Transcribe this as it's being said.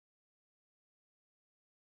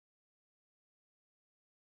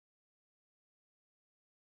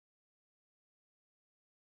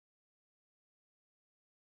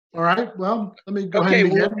All right, well, let me go ahead Okay, and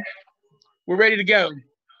begin. we're ready to go.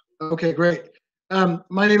 Okay, great.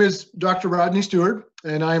 My name is Dr. Rodney Stewart,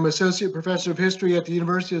 and I am Associate Professor of History at the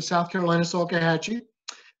University of South Carolina, Salkehatchie.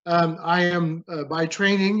 I am, by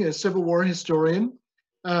training, a Civil War historian.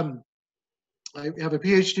 Um, I have a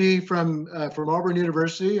PhD from Auburn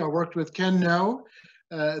University. I worked with Ken No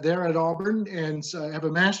there at Auburn, and I have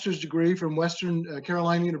a master's degree from Western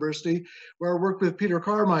Carolina University, where I worked with Peter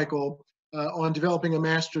Carmichael on developing a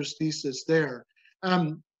master's thesis there.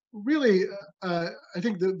 Really, I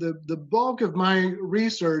think the bulk of my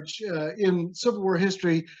research in Civil War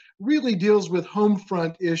history really deals with home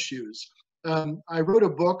front issues. I wrote a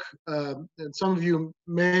book, and some of you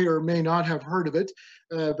may or may not have heard of it,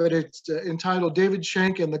 but it's entitled David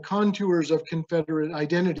Schenck and the Contours of Confederate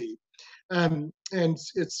Identity. And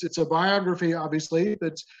it's a biography, obviously,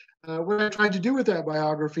 but what I tried to do with that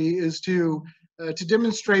biography is to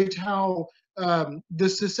demonstrate how the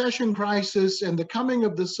secession crisis and the coming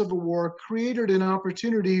of the Civil War created an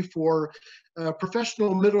opportunity for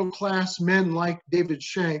professional middle class men like David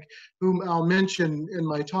Schenck, whom I'll mention in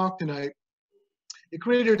my talk tonight. It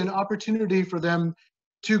created an opportunity for them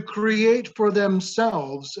to create for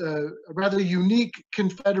themselves a rather unique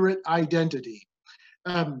Confederate identity.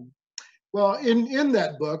 Um, well, in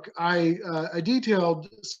that book, I detailed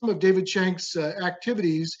some of David Schenck's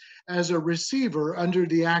activities as a receiver under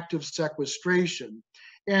the Act of Sequestration.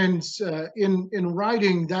 And in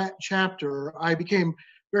writing that chapter, I became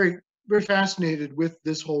very fascinated with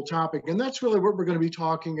this whole topic. And that's really what we're going to be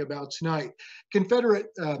talking about tonight. Confederate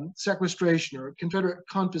sequestration or Confederate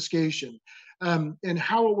confiscation, and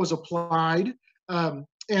how it was applied,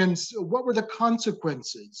 and what were the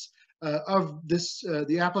consequences of this,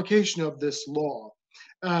 the application of this law.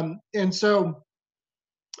 And so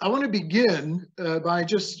I want to begin by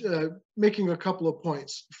just making a couple of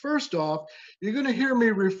points. First off, you're going to hear me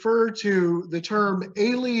refer to the term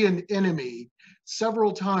alien enemy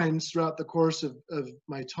several times throughout the course of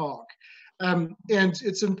my talk. And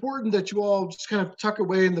it's important that you all just kind of tuck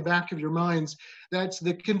away in the back of your minds that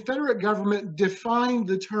the Confederate government defined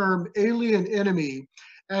the term alien enemy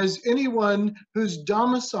as anyone whose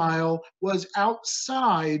domicile was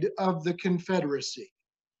outside of the Confederacy.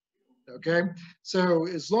 Okay, so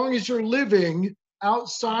as long as you're living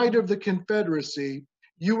outside of the Confederacy,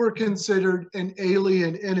 you were considered an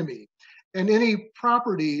alien enemy. And any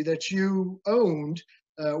property that you owned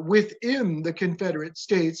within the Confederate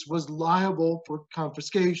States was liable for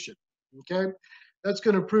confiscation. Okay, that's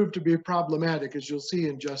going to prove to be problematic, as you'll see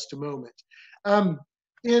in just a moment.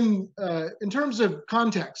 In terms of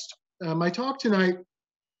context, my talk tonight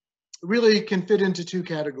really can fit into two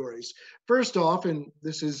categories. First off, and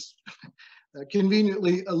this is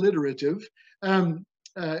conveniently alliterative,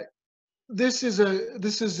 this is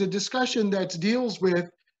a discussion that deals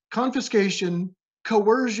with confiscation,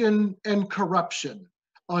 coercion, and corruption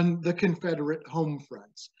on the Confederate home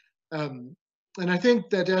fronts. And I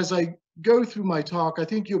think that as I go through my talk, I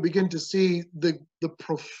think you'll begin to see the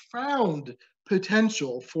profound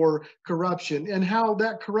potential for corruption and how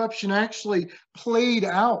that corruption actually played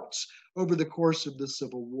out over the course of the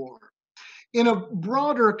Civil War. In a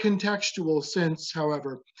broader contextual sense,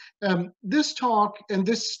 however, this talk and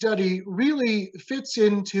this study really fits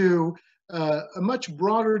into a much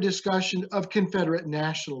broader discussion of Confederate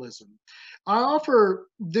nationalism. I offer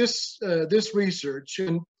this research,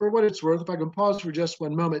 and for what it's worth, if I can pause for just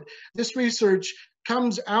one moment, this research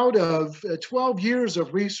comes out of 12 years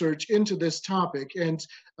of research into this topic, and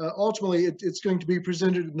ultimately it's going to be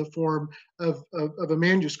presented in the form of a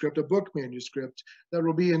manuscript, a book manuscript, that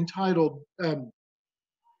will be entitled An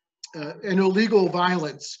Illegal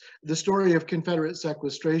Violence, the Story of Confederate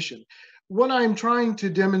Sequestration. What I'm trying to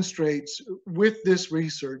demonstrate with this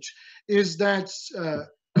research is that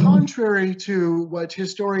contrary to what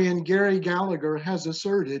historian Gary Gallagher has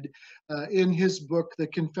asserted in his book, The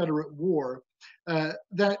Confederate War,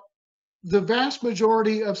 that the vast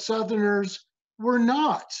majority of Southerners were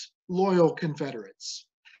not loyal Confederates.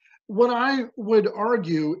 What I would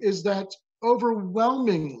argue is that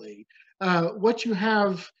overwhelmingly, what you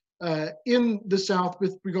have in the South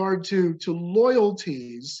with regard to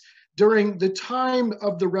loyalties during the time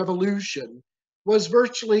of the Revolution was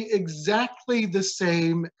virtually exactly the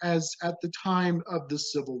same as at the time of the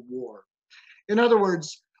Civil War. In other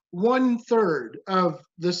words, 1/3 of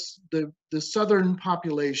the Southern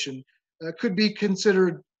population could be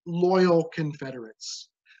considered loyal Confederates.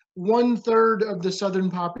 1/3 of the Southern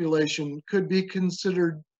population could be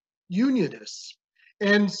considered Unionists.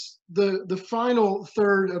 And the final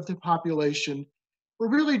third of the population were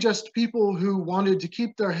really just people who wanted to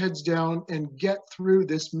keep their heads down and get through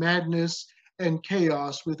this madness and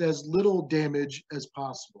chaos with as little damage as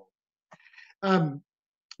possible.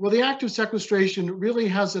 Well, the act of sequestration really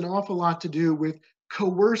has an awful lot to do with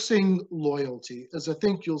coercing loyalty, as I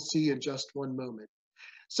think you'll see in just one moment.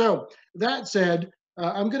 So that said,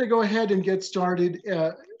 I'm going to go ahead and get started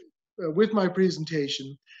with my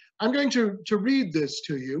presentation. I'm going to read this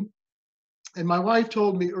to you. And my wife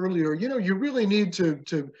told me earlier, you really need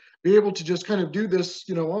to be able to just kind of do this,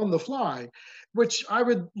 on the fly, which I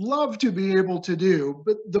would love to be able to do.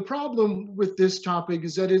 But the problem with this topic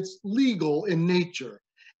is that it's legal in nature.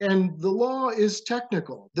 And the law is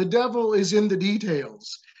technical. The devil is in the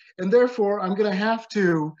details. And therefore, I'm going to have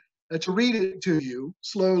to read it to you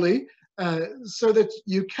slowly so that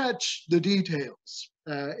you catch the details.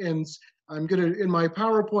 And I'm going to, in my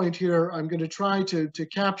PowerPoint here, I'm going to try to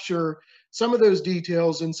capture some of those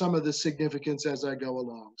details and some of the significance as I go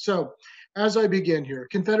along. So as I begin here,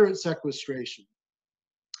 Confederate sequestration.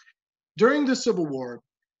 During the Civil War,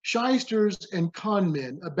 shysters and con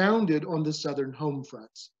men abounded on the Southern home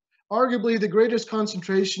fronts. Arguably, the greatest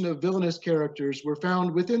concentration of villainous characters were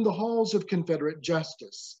found within the halls of Confederate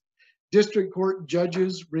justice. District court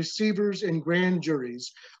judges, receivers, and grand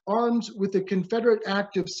juries, armed with the Confederate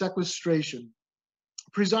Act of Sequestration,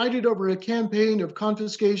 presided over a campaign of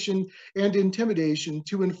confiscation and intimidation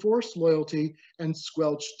to enforce loyalty and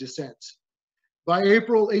squelch dissent. By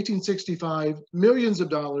April 1865, millions of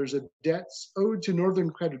dollars of debts owed to Northern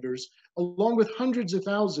creditors, along with hundreds of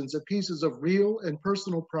thousands of pieces of real and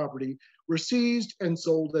personal property, were seized and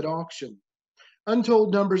sold at auction.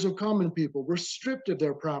 Untold numbers of common people were stripped of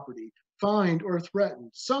their property, fined or threatened.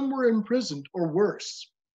 Some were imprisoned or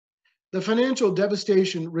worse. The financial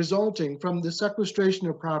devastation resulting from the sequestration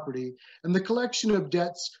of property and the collection of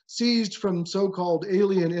debts seized from so-called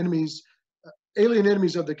alien enemies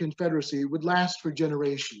of the Confederacy would last for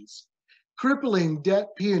generations. Crippling debt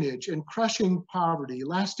peonage and crushing poverty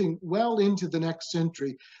lasting well into the next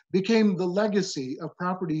century became the legacy of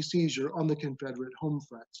property seizure on the Confederate home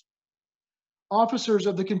front. Officers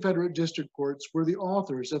of the Confederate district courts were the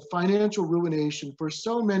authors of financial ruination for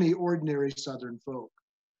so many ordinary Southern folk.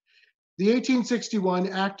 The 1861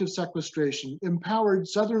 Act of Sequestration empowered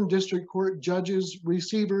Southern District Court judges,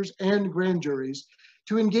 receivers, and grand juries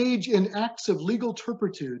to engage in acts of legal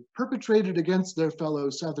turpitude perpetrated against their fellow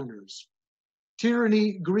Southerners.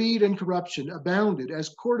 Tyranny, greed, and corruption abounded as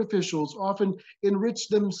court officials often enriched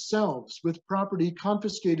themselves with property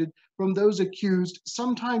confiscated from those accused,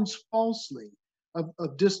 sometimes falsely,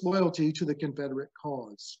 of disloyalty to the Confederate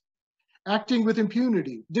cause. Acting with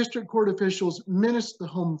impunity, district court officials menaced the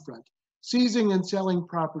home front, seizing and selling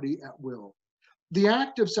property at will. The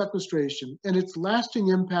act of sequestration and its lasting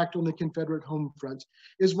impact on the Confederate home front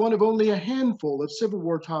is one of only a handful of Civil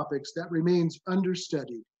War topics that remains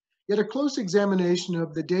understudied. Yet a close examination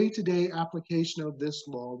of the day-to-day application of this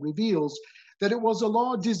law reveals that it was a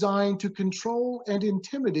law designed to control and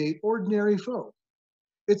intimidate ordinary folk.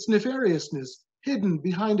 Its nefariousness hidden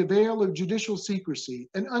behind a veil of judicial secrecy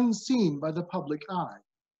and unseen by the public eye.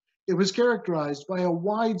 It was characterized by a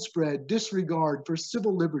widespread disregard for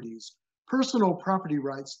civil liberties, personal property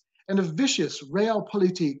rights, and a vicious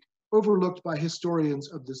realpolitik overlooked by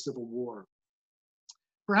historians of the Civil War.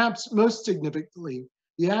 Perhaps most significantly,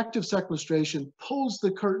 the act of sequestration pulls the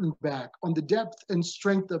curtain back on the depth and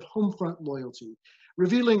strength of home front loyalty,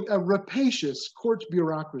 revealing a rapacious court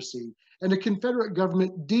bureaucracy and a Confederate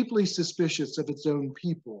government deeply suspicious of its own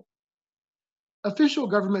people. Official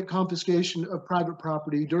government confiscation of private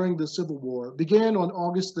property during the Civil War began on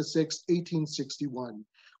August 6, 1861,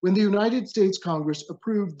 when the United States Congress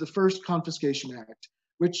approved the first Confiscation Act,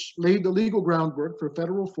 which laid the legal groundwork for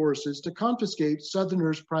federal forces to confiscate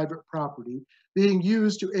Southerners' private property being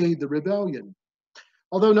used to aid the rebellion.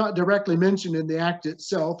 Although not directly mentioned in the act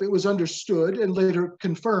itself, it was understood and later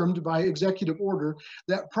confirmed by executive order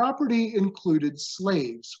that property included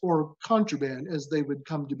slaves, or contraband as they would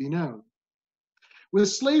come to be known. With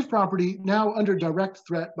slave property now under direct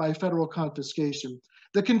threat by federal confiscation,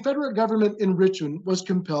 the Confederate government in Richmond was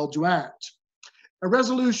compelled to act. A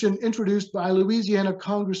resolution introduced by Louisiana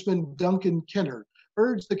Congressman Duncan Kenner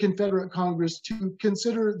urged the Confederate Congress to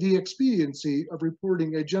consider the expediency of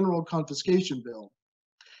reporting a general confiscation bill.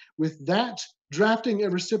 With that, drafting a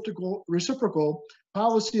reciprocal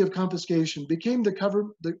policy of confiscation became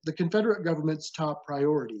the Confederate government's top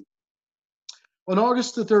priority. On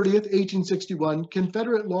August the 30th, 1861,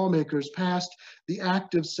 Confederate lawmakers passed the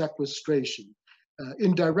Act of Sequestration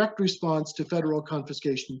in direct response to federal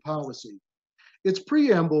confiscation policy. Its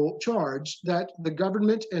preamble charged that the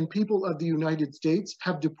government and people of the United States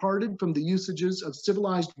have departed from the usages of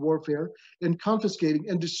civilized warfare in confiscating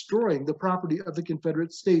and destroying the property of the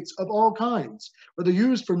Confederate States of all kinds, whether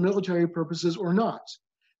used for military purposes or not.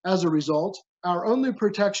 As a result, our only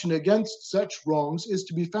protection against such wrongs is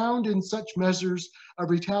to be found in such measures of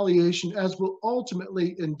retaliation as will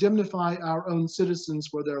ultimately indemnify our own citizens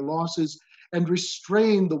for their losses and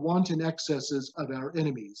restrain the wanton excesses of our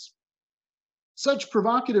enemies. Such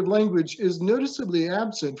provocative language is noticeably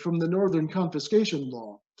absent from the Northern confiscation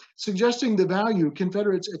law, suggesting the value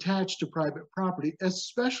Confederates attached to private property,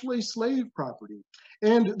 especially slave property,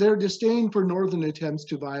 and their disdain for Northern attempts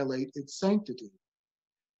to violate its sanctity.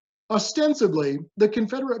 Ostensibly, the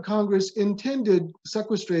Confederate Congress intended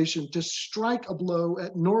sequestration to strike a blow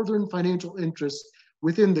at Northern financial interests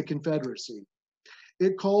within the Confederacy.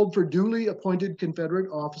 It called for duly appointed Confederate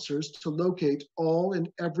officers to locate all and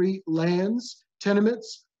every lands,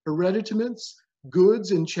 tenements, hereditaments, goods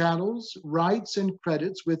and chattels, rights and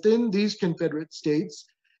credits within these Confederate states,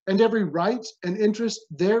 and every right and interest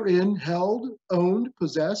therein held, owned,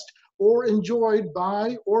 possessed, or enjoyed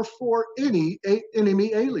by or for any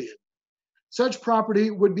enemy alien. Such property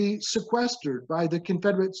would be sequestered by the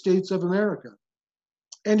Confederate States of America,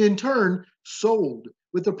 and in turn sold,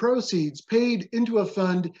 with the proceeds paid into a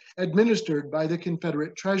fund administered by the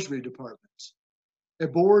Confederate Treasury Department. A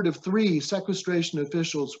board of 3 sequestration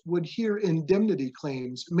officials would hear indemnity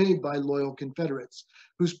claims made by loyal Confederates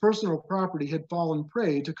whose personal property had fallen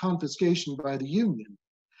prey to confiscation by the Union.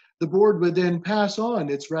 The board would then pass on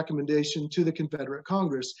its recommendation to the Confederate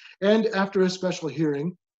Congress, and after a special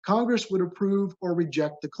hearing, Congress would approve or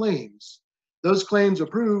reject the claims. Those claims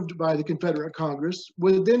approved by the Confederate Congress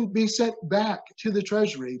would then be sent back to the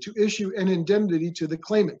Treasury to issue an indemnity to the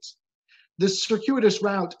claimants. This circuitous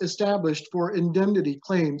route established for indemnity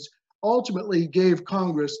claims ultimately gave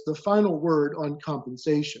Congress the final word on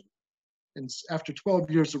compensation. And after 12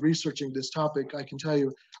 years of researching this topic, I can tell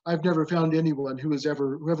you, I've never found anyone who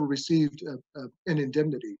ever received an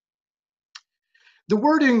indemnity. The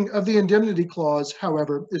wording of the indemnity clause,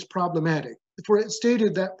 however, is problematic, for it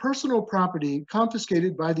stated that personal property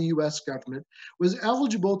confiscated by the U.S. government was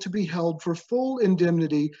eligible to be held for full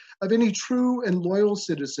indemnity of any true and loyal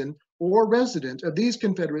citizen or resident of these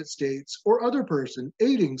Confederate states or other person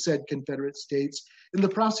aiding said Confederate states in the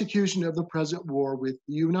prosecution of the present war with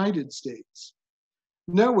the United States.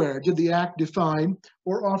 Nowhere did the act define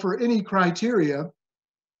or offer any criteria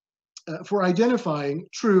for identifying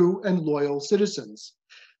true and loyal citizens.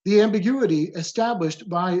 The ambiguity established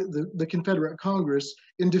by the Confederate Congress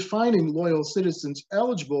in defining loyal citizens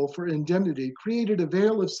eligible for indemnity created a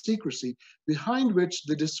veil of secrecy behind which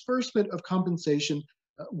the disbursement of compensation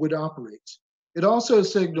would operate. It also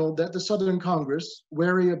signaled that the Southern Congress,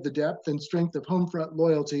 wary of the depth and strength of homefront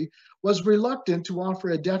loyalty, was reluctant to offer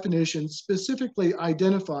a definition specifically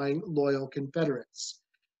identifying loyal Confederates.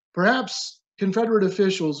 Perhaps Confederate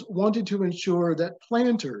officials wanted to ensure that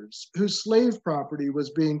planters whose slave property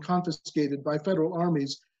was being confiscated by federal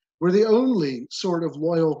armies were the only sort of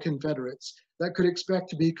loyal Confederates that could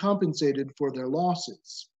expect to be compensated for their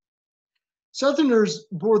losses. Southerners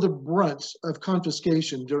bore the brunt of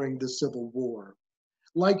confiscation during the Civil War.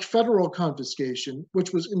 Like federal confiscation,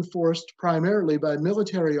 which was enforced primarily by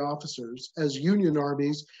military officers as Union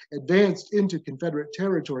armies advanced into Confederate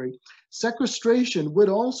territory, sequestration would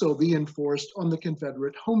also be enforced on the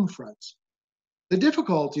Confederate home front. The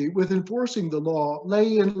difficulty with enforcing the law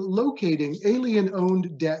lay in locating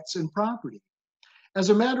alien-owned debts and property. As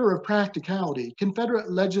a matter of practicality,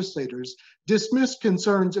 Confederate legislators dismissed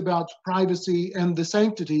concerns about privacy and the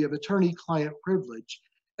sanctity of attorney-client privilege,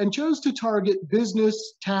 and chose to target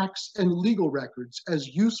business, tax, and legal records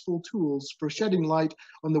as useful tools for shedding light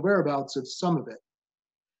on the whereabouts of some of it.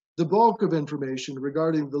 The bulk of information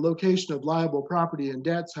regarding the location of liable property and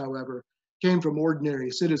debts, however, came from ordinary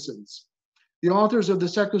citizens. The authors of the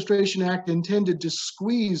Sequestration Act intended to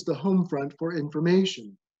squeeze the home front for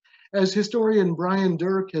information. As historian Brian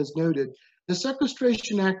Dirk has noted, the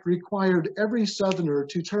Sequestration Act required every Southerner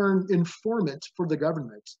to turn informant for the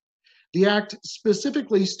government. The act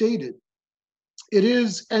specifically stated, "It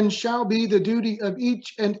is and shall be the duty of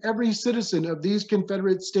each and every citizen of these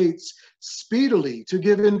Confederate states speedily to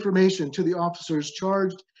give information to the officers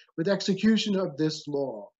charged with execution of this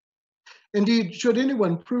law." Indeed, should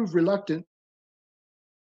anyone prove reluctant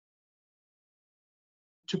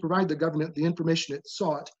to provide the government the information it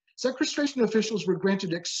sought, sequestration officials were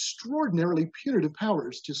granted extraordinarily punitive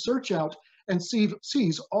powers to search out and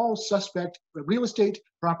seize all suspect real estate,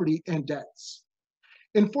 property, and debts.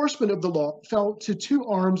 Enforcement of the law fell to two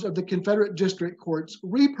arms of the Confederate district courts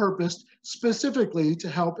repurposed specifically to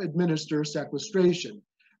help administer sequestration: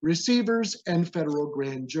 receivers and federal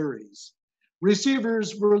grand juries.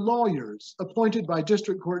 Receivers were lawyers appointed by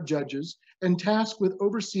district court judges and tasked with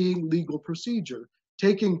overseeing legal procedure,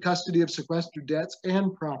 taking custody of sequestered debts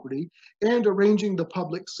and property, and arranging the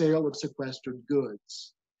public sale of sequestered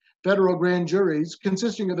goods. Federal grand juries,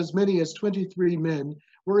 consisting of as many as 23 men,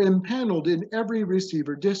 were impaneled in every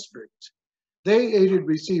receiver district. They aided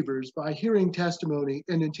receivers by hearing testimony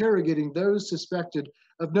and interrogating those suspected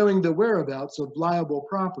of knowing the whereabouts of liable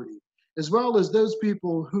property, as well as those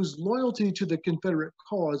people whose loyalty to the Confederate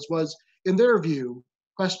cause was, in their view,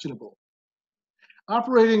 questionable.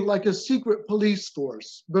 Operating like a secret police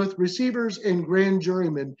force, both receivers and grand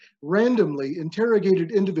jurymen randomly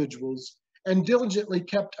interrogated individuals and diligently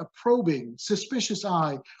kept a probing, suspicious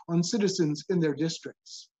eye on citizens in their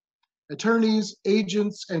districts. Attorneys,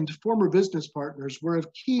 agents, and former business partners were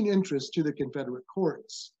of keen interest to the Confederate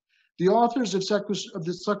courts. The authors of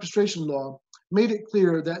the sequestration law made it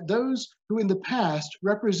clear that those who in the past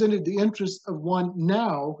represented the interests of one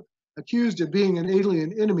now accused of being an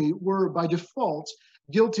alien enemy were by default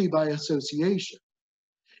guilty by association.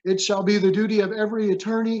 It shall be the duty of every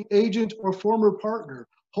attorney, agent, or former partner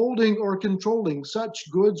holding or controlling such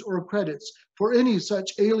goods or credits for any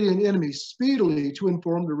such alien enemy speedily to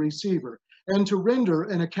inform the receiver, and to render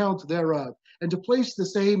an account thereof, and to place the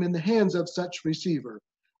same in the hands of such receiver,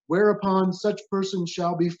 whereupon such person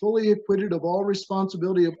shall be fully acquitted of all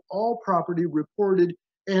responsibility of all property reported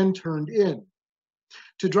and turned in.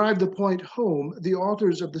 To drive the point home, the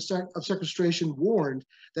authors of sequestration warned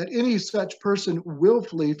that any such person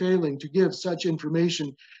willfully failing to give such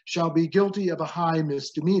information shall be guilty of a high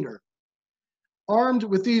misdemeanor. Armed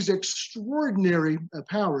with these extraordinary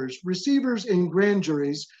powers, receivers and grand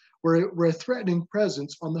juries were a threatening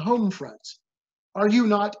presence on the home front. Are you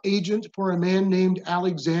not agent for a man named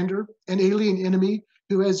Alexander, an alien enemy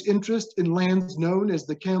who has interest in lands known as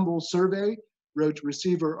the Campbell Survey? Wrote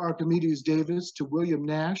Receiver Archimedes Davis to William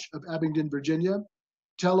Nash of Abingdon, Virginia.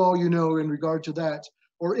 Tell all you know in regard to that,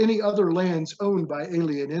 or any other lands owned by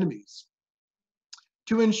alien enemies.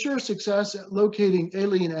 To ensure success at locating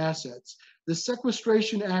alien assets, the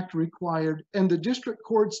Sequestration Act required and the district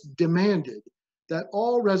courts demanded that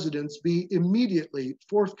all residents be immediately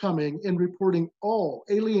forthcoming in reporting all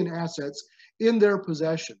alien assets in their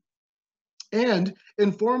possession, and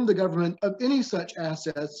inform the government of any such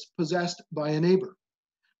assets possessed by a neighbor.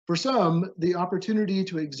 For some, the opportunity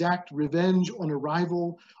to exact revenge on a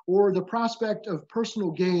rival or the prospect of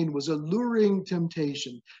personal gain was a luring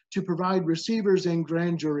temptation to provide receivers and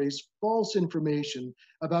grand juries false information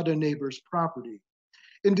about a neighbor's property.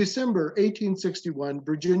 In December 1861,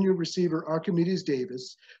 Virginia Receiver Archimedes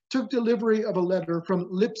Davis took delivery of a letter from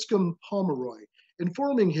Lipscomb Pomeroy,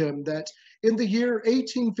 informing him that in the year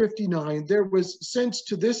 1859, there was sent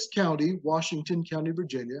to this county, Washington County,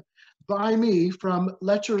 Virginia, by me from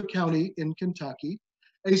Letcher County in Kentucky,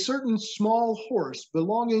 a certain small horse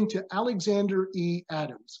belonging to Alexander E.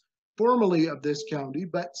 Adams, formerly of this county,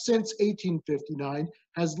 but since 1859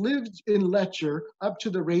 has lived in Letcher up to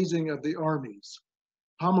the raising of the armies.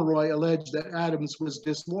 Pomeroy alleged that Adams was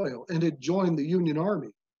disloyal and had joined the Union Army.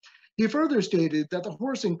 He further stated that the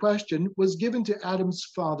horse in question was given to Adams'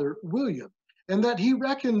 father, William, and that he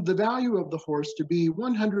reckoned the value of the horse to be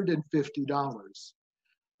 $150.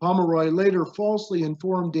 Pomeroy later falsely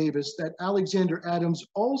informed Davis that Alexander Adams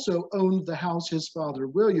also owned the house his father,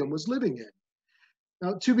 William, was living in.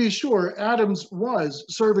 Now, to be sure, Adams was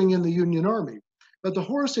serving in the Union Army, but the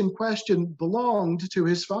horse in question belonged to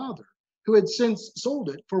his father, who had since sold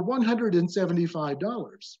it for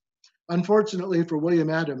 $175. Unfortunately for William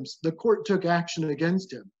Adams, the court took action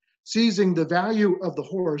against him, seizing the value of the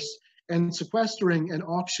horse and sequestering and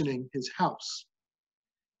auctioning his house.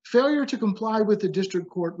 Failure to comply with the district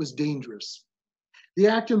court was dangerous. The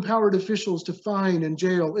act empowered officials to fine and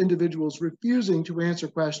jail individuals refusing to answer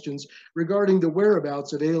questions regarding the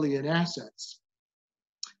whereabouts of alien assets.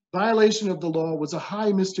 Violation of the law was a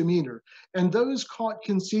high misdemeanor, and those caught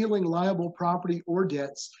concealing liable property or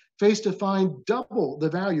debts faced a fine double the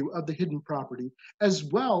value of the hidden property, as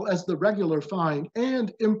well as the regular fine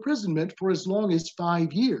and imprisonment for as long as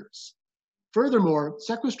 5 years. Furthermore,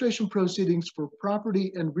 sequestration proceedings for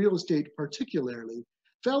property and real estate particularly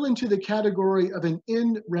fell into the category of an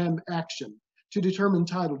in rem action to determine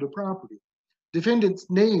title to property. Defendants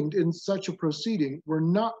named in such a proceeding were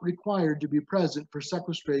not required to be present for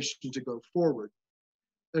sequestration to go forward.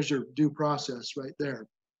 There's your due process right there.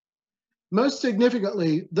 Most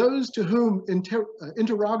significantly, those to whom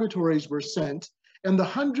interrogatories were sent and the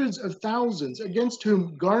hundreds of thousands against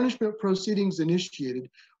whom garnishment proceedings initiated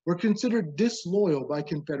were considered disloyal by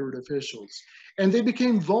Confederate officials, and they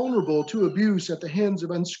became vulnerable to abuse at the hands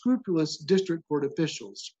of unscrupulous district court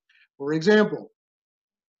officials. For example,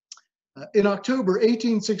 in October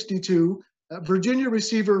 1862, Virginia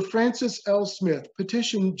receiver Francis L. Smith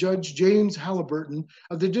petitioned Judge James Halliburton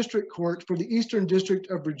of the District Court for the Eastern District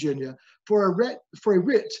of Virginia for a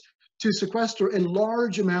writ to sequester a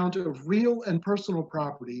large amount of real and personal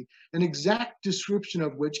property, an exact description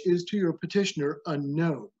of which is to your petitioner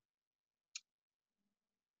unknown.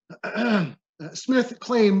 Smith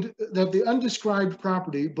claimed that the undescribed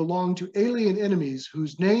property belonged to alien enemies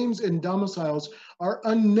whose names and domiciles are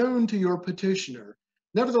unknown to your petitioner.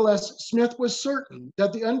 Nevertheless, Smith was certain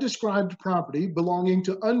that the undescribed property belonging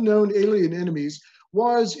to unknown alien enemies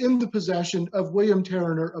was in the possession of William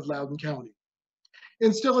Tarriner of Loudoun County.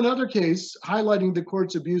 In still another case highlighting the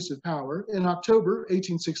court's abuse of power, in October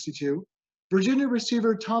 1862, Virginia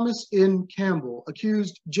receiver Thomas N. Campbell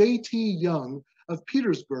accused J.T. Young of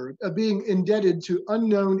Petersburg of being indebted to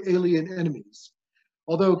unknown alien enemies.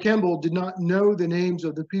 Although Campbell did not know the names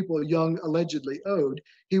of the people Young allegedly owed,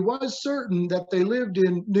 he was certain that they lived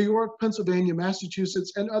in New York, Pennsylvania,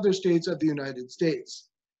 Massachusetts, and other states of the United States.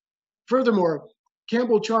 Furthermore,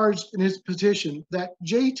 Campbell charged in his petition that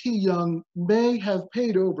J.T. Young may have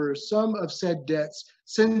paid over some of said debts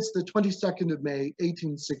since the 22nd of May,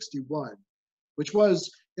 1861, which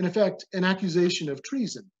was, in effect, an accusation of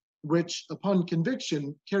treason, which, upon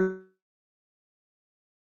conviction, carried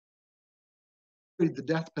the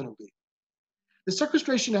death penalty. The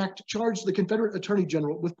Sequestration Act charged the Confederate Attorney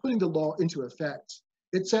General with putting the law into effect.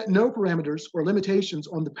 It set no parameters or limitations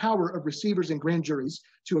on the power of receivers and grand juries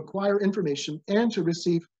to acquire information and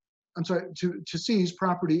to seize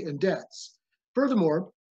property and debts.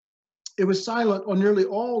 Furthermore, it was silent on nearly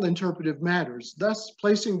all interpretive matters, thus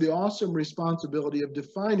placing the awesome responsibility of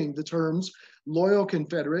defining the terms loyal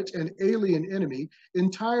Confederate and alien enemy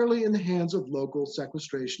entirely in the hands of local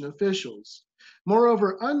sequestration officials.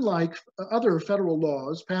 Moreover, unlike other federal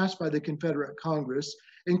laws passed by the Confederate Congress,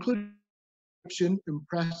 including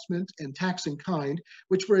impressment, and tax in kind,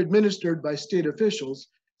 which were administered by state officials,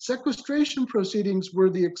 sequestration proceedings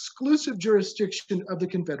were the exclusive jurisdiction of the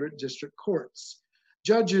Confederate district courts.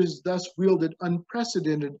 Judges thus wielded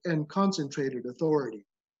unprecedented and concentrated authority.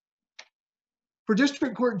 For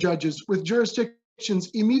district court judges with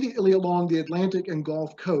jurisdictions immediately along the Atlantic and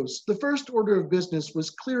Gulf coasts, the first order of business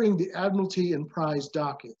was clearing the admiralty and prize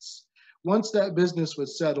dockets. Once that business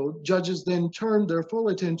was settled, judges then turned their full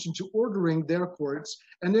attention to ordering their courts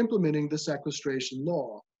and implementing the sequestration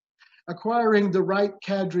law. Acquiring the right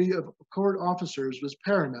cadre of court officers was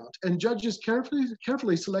paramount, and judges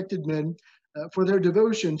carefully selected men for their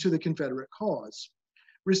devotion to the Confederate cause.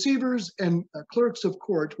 Receivers and clerks of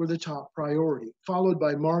court were the top priority, followed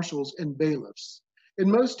by marshals and bailiffs.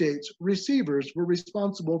 In most states, receivers were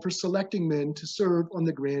responsible for selecting men to serve on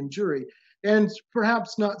the grand jury, and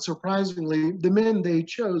perhaps not surprisingly, the men they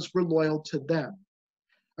chose were loyal to them.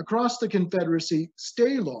 Across the Confederacy,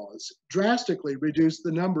 stay laws drastically reduced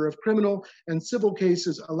the number of criminal and civil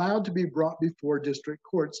cases allowed to be brought before district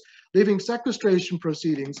courts, leaving sequestration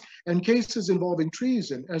proceedings and cases involving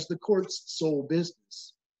treason as the court's sole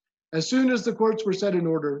business. As soon as the courts were set in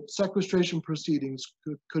order, sequestration proceedings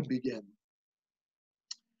could begin.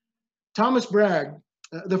 Thomas Bragg,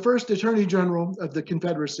 the first Attorney General of the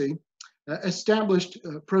Confederacy, established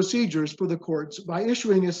procedures for the courts by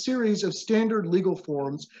issuing a series of standard legal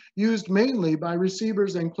forms used mainly by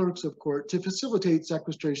receivers and clerks of court to facilitate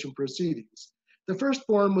sequestration proceedings. The first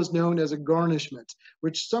form was known as a garnishment,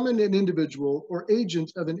 which summoned an individual or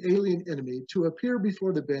agent of an alien enemy to appear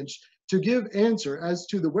before the bench to give answer as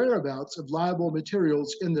to the whereabouts of liable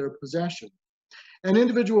materials in their possession. An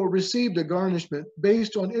individual received a garnishment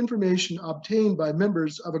based on information obtained by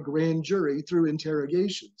members of a grand jury through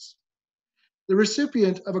interrogations. The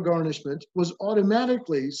recipient of a garnishment was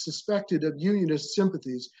automatically suspected of Unionist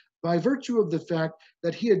sympathies by virtue of the fact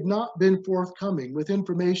that he had not been forthcoming with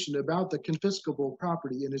information about the confiscable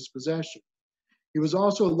property in his possession. He was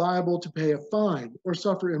also liable to pay a fine or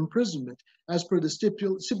suffer imprisonment as per the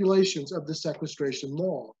stipulations of the sequestration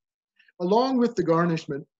law. Along with the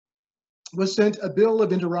garnishment was sent a bill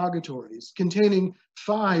of interrogatories containing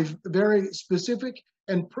 5 very specific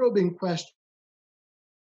and probing questions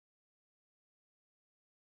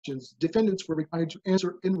defendants were required to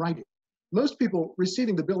answer in writing. Most people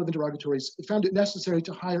receiving the bill of interrogatories found it necessary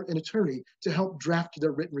to hire an attorney to help draft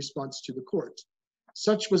their written response to the court.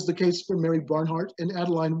 Such was the case for Mary Barnhart and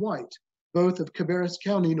Adeline White, both of Cabarrus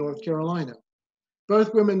County, North Carolina.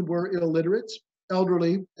 Both women were illiterate,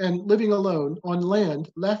 elderly, and living alone on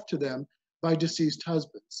land left to them by deceased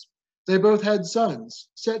husbands. They both had sons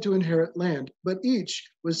set to inherit land, but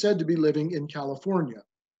each was said to be living in California.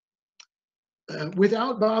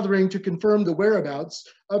 Without bothering to confirm the whereabouts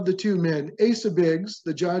of the two men, Asa Biggs,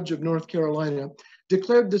 the judge of North Carolina,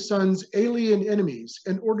 declared the sons alien enemies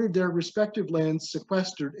and ordered their respective lands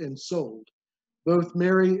sequestered and sold. Both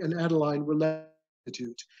Mary and Adeline were left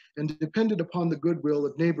destitute and depended upon the goodwill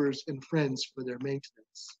of neighbors and friends for their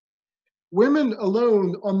maintenance. Women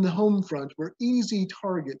alone on the home front were easy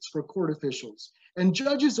targets for court officials, and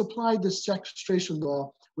judges applied the sequestration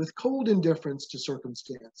law with cold indifference to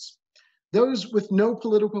circumstance. Those with no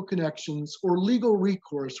political connections or legal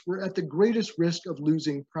recourse were at the greatest risk of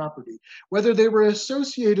losing property, whether they were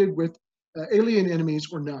associated with alien enemies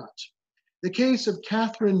or not. The case of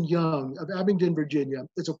Catherine Young of Abingdon, Virginia,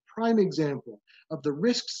 is a prime example of the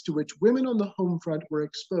risks to which women on the home front were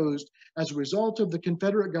exposed as a result of the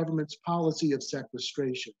Confederate government's policy of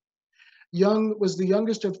sequestration. Young was the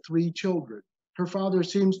youngest of 3 children. Her father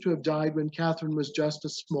seems to have died when Catherine was just a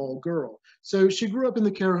small girl, so she grew up in the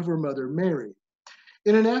care of her mother, Mary.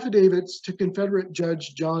 In an affidavit to Confederate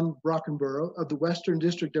Judge John Brockenborough of the Western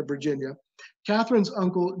District of Virginia, Catherine's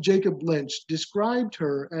uncle, Jacob Lynch, described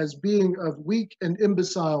her as being of weak and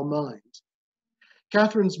imbecile mind.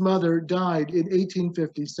 Catherine's mother died in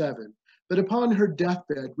 1857, but upon her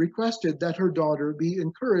deathbed requested that her daughter be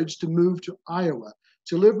encouraged to move to Iowa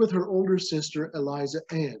to live with her older sister, Eliza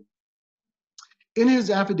Ann. In his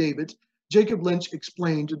affidavit, Jacob Lynch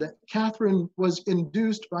explained that Catherine was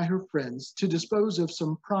induced by her friends to dispose of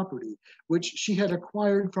some property which she had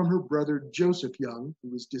acquired from her brother Joseph Young, who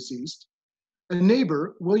was deceased. A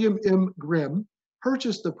neighbor, William M. Grimm,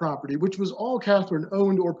 purchased the property, which was all Catherine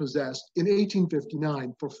owned or possessed, in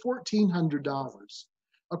 1859 for $1,400.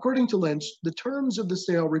 According to Lynch, the terms of the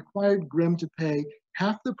sale required Grimm to pay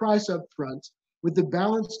half the price up front, with the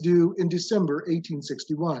balance due in December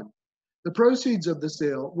 1861. The proceeds of the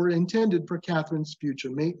sale were intended for Catherine's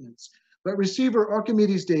future maintenance, but receiver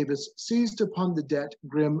Archimedes Davis seized upon the debt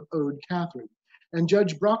Grimm owed Catherine, and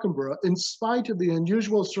Judge Brockenborough, in spite of the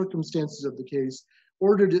unusual circumstances of the case,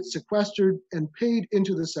 ordered it sequestered and paid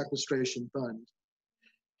into the sequestration fund.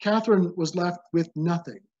 Catherine was left with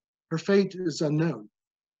nothing. Her fate is unknown.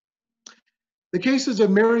 The cases of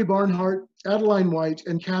Mary Barnhart, Adeline White,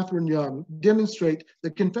 and Catherine Young demonstrate the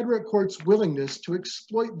Confederate court's willingness to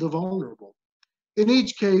exploit the vulnerable. In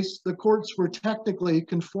each case, the courts were technically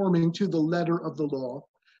conforming to the letter of the law,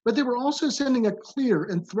 but they were also sending a clear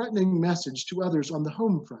and threatening message to others on the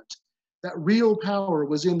home front that real power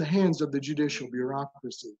was in the hands of the judicial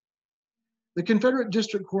bureaucracy. The Confederate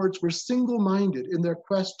district courts were single-minded in their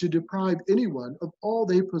quest to deprive anyone of all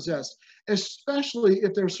they possessed, especially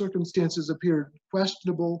if their circumstances appeared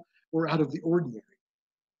questionable or out of the ordinary.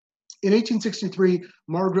 In 1863,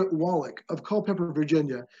 Margaret Wallach of Culpeper,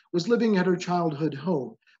 Virginia, was living at her childhood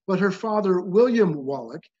home, but her father, William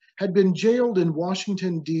Wallach, had been jailed in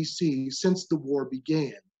Washington, D.C. since the war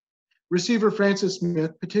began. Receiver Francis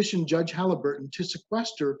Smith petitioned Judge Halliburton to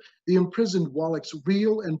sequester the imprisoned Wallach's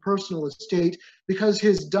real and personal estate because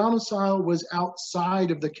his domicile was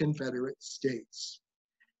outside of the Confederate States.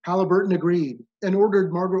 Halliburton agreed and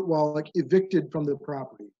ordered Margaret Wallach evicted from the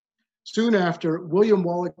property. Soon after, William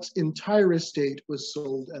Wallach's entire estate was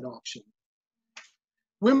sold at auction.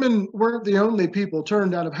 Women weren't the only people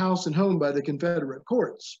turned out of house and home by the Confederate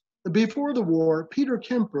courts. Before the war, Peter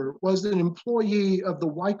Kemper was an employee of the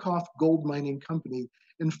Wyckoff Gold Mining Company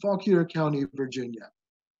in Fauquier County, Virginia.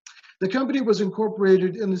 The company was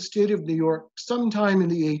incorporated in the state of New York sometime in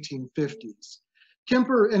the 1850s.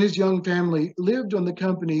 Kemper and his young family lived on the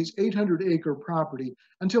company's 800-acre property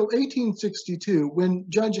until 1862, when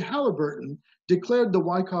Judge Halliburton declared the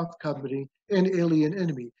Wyckoff Company an alien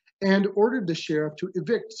enemy and ordered the sheriff to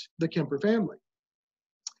evict the Kemper family.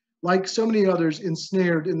 Like so many others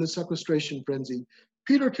ensnared in the sequestration frenzy,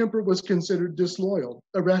 Peter Kemper was considered disloyal,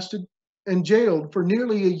 arrested, and jailed for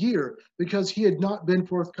nearly a year because he had not been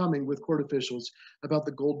forthcoming with court officials about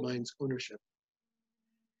the gold mine's ownership.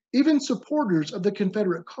 Even supporters of the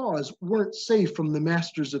Confederate cause weren't safe from the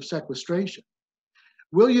masters of sequestration.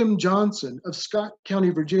 William Johnson of Scott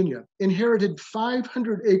County, Virginia, inherited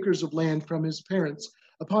 500 acres of land from his parents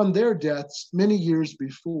upon their deaths many years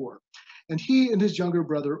before, and he and his younger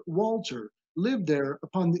brother, Walter, lived there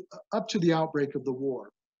up to the outbreak of the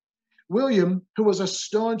war. William, who was a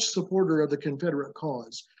staunch supporter of the Confederate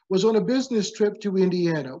cause, was on a business trip to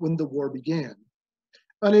Indiana when the war began.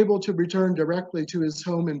 Unable to return directly to his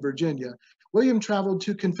home in Virginia, William traveled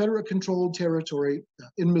to Confederate-controlled territory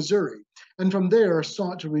in Missouri, and from there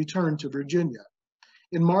sought to return to Virginia.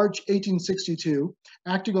 In March 1862,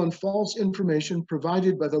 acting on false information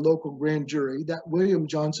provided by the local grand jury that William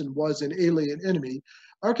Johnson was an alien enemy,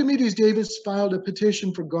 Archimedes Davis filed a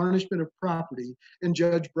petition for garnishment of property in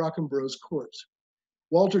Judge Brockenborough's court.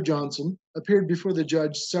 Walter Johnson appeared before the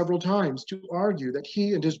judge several times to argue that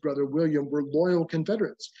he and his brother William were loyal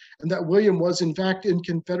Confederates, and that William was in fact in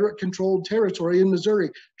Confederate-controlled territory in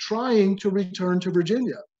Missouri, trying to return to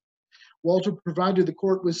Virginia. Walter provided the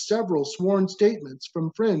court with several sworn statements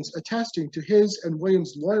from friends attesting to his and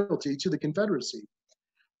William's loyalty to the Confederacy.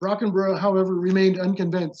 Brockenborough, however, remained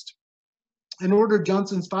unconvinced and ordered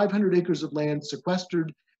Johnson's 500 acres of land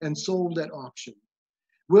sequestered and sold at auction.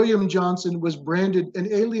 William Johnson was branded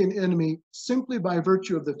an alien enemy simply by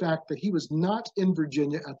virtue of the fact that he was not in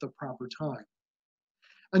Virginia at the proper time.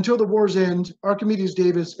 Until the war's end, Archimedes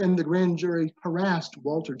Davis and the grand jury harassed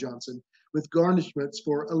Walter Johnson with garnishments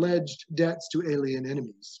for alleged debts to alien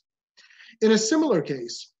enemies. In a similar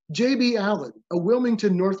case, J.B. Allen, a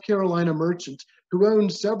Wilmington, North Carolina merchant who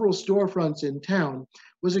owned several storefronts in town,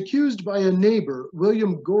 was accused by a neighbor,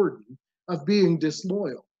 William Gordon, of being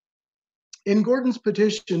disloyal. In Gordon's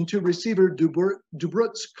petition to receiver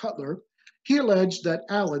Dubrutz Cutler, he alleged that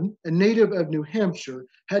Allen, a native of New Hampshire,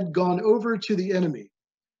 had gone over to the enemy.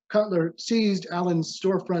 Cutler seized Allen's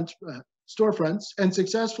storefronts and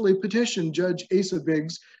successfully petitioned Judge Asa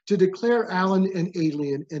Biggs to declare Allen an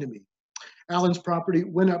alien enemy. Allen's property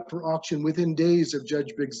went up for auction within days of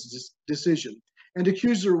Judge Biggs' decision, and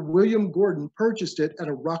accuser William Gordon purchased it at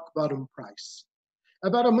a rock-bottom price.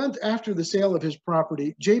 About a month after the sale of his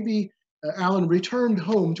property, J.B. Allen returned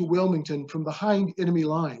home to Wilmington from behind enemy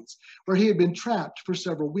lines, where he had been trapped for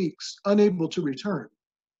several weeks, unable to return.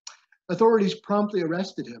 Authorities promptly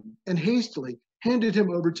arrested him and hastily handed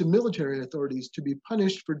him over to military authorities to be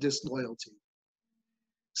punished for disloyalty.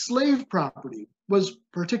 Slave property was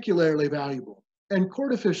particularly valuable, and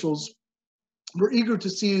court officials were eager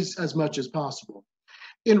to seize as much as possible.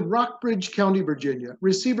 In Rockbridge County, Virginia,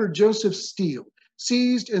 receiver Joseph Steele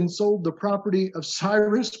seized and sold the property of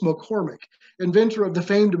Cyrus McCormick, inventor of the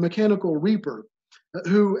famed mechanical reaper,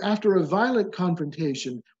 who, after a violent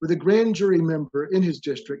confrontation with a grand jury member in his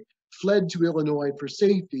district, fled to Illinois for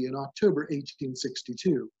safety in October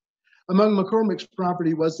 1862. Among McCormick's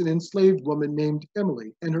property was an enslaved woman named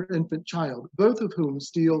Emily and her infant child, both of whom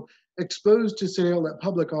Steele exposed to sale at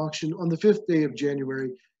public auction on the 5th day of January,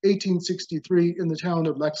 1863 in the town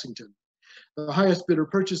of Lexington. The highest bidder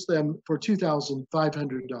purchased them for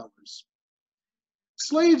 $2,500.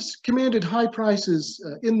 Slaves commanded high prices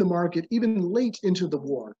in the market even late into the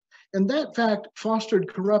war, and that fact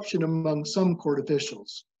fostered corruption among some court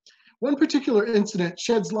officials. One particular incident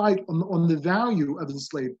sheds light on the value of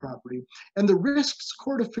enslaved property and the risks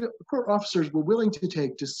court officers were willing to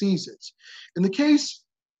take to seize it. In the case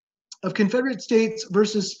of Confederate States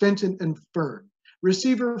versus Fenton and Fern,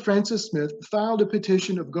 receiver Francis Smith filed a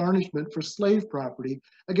petition of garnishment for slave property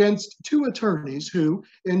against two attorneys who,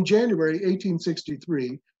 in January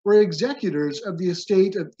 1863, were executors of the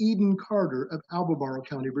estate of Eden Carter of Albemarle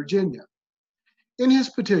County, Virginia. In his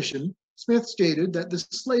petition, Smith stated that the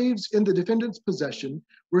slaves in the defendant's possession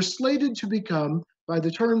were slated to become, by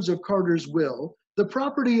the terms of Carter's will, the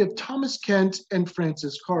property of Thomas Kent and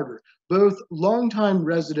Francis Carter, both longtime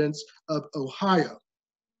residents of Ohio.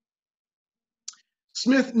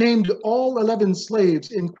 Smith named all 11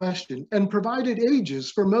 slaves in question and provided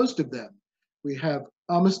ages for most of them. We have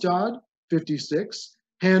Amistad, 56,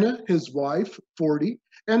 Hannah, his wife, 40,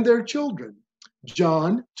 and their children,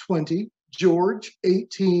 John, 20, George,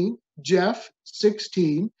 18, Jeff,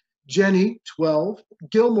 16, Jenny, 12,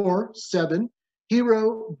 Gilmore, 7,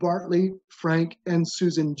 Hero, Bartley, Frank, and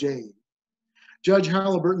Susan Jane. Judge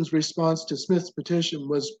Halliburton's response to Smith's petition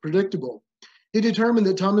was predictable. He determined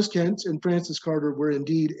that Thomas Kent and Francis Carter were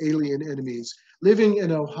indeed alien enemies living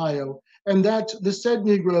in Ohio, and that the said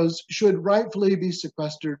Negroes should rightfully be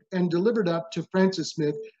sequestered and delivered up to Francis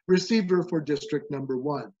Smith, receiver for District Number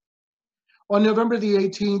 1. On November the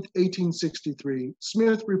 18th, 1863,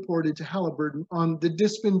 Smith reported to Halliburton on the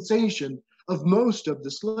dispensation of most of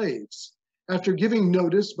the slaves. After giving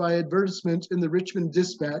notice by advertisement in the Richmond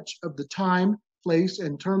Dispatch of the time, place,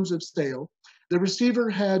 and terms of sale, the receiver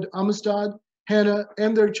had Amistad, Hannah,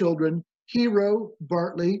 and their children, Hero,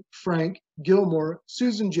 Bartley, Frank, Gilmore,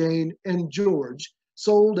 Susan Jane, and George,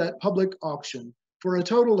 sold at public auction for a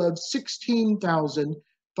total of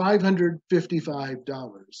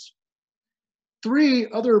 $16,555. 3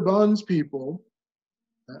 other bondspeople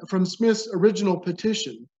from Smith's original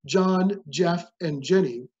petition, John, Jeff, and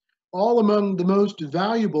Jenny, all among the most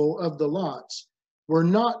valuable of the lots, were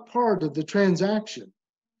not part of the transaction.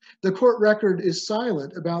 The court record is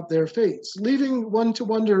silent about their fates, leaving one to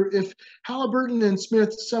wonder if Halliburton and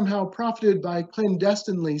Smith somehow profited by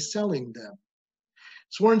clandestinely selling them.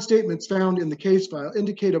 Sworn statements found in the case file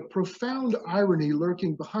indicate a profound irony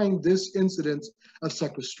lurking behind this incident of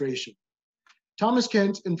sequestration. Thomas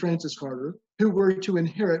Kent and Francis Carter, who were to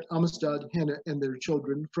inherit Amistad, Hannah, and their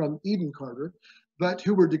children from Eden Carter, but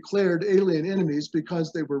who were declared alien enemies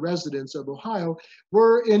because they were residents of Ohio,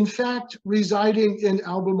 were in fact residing in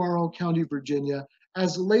Albemarle County, Virginia,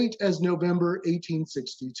 as late as November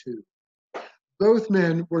 1862. Both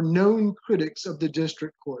men were known critics of the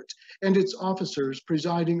district court and its officers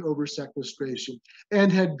presiding over sequestration,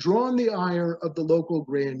 and had drawn the ire of the local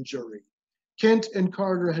grand jury. Kent and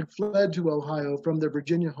Carter had fled to Ohio from their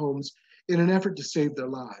Virginia homes in an effort to save their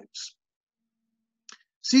lives.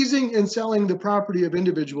 Seizing and selling the property of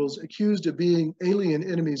individuals accused of being alien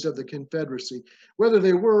enemies of the Confederacy, whether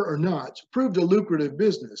they were or not, proved a lucrative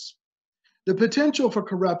business. The potential for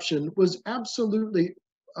corruption was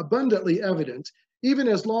abundantly evident, even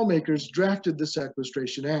as lawmakers drafted the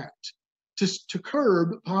Sequestration Act. To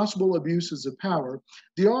curb possible abuses of power,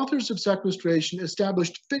 the authors of sequestration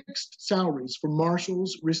established fixed salaries for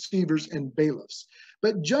marshals, receivers, and bailiffs.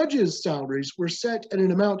 But judges' salaries were set at an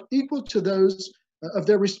amount equal to those of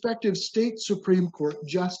their respective state Supreme Court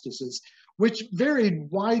justices, which varied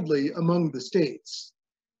widely among the states.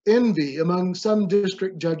 Envy among some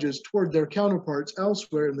district judges toward their counterparts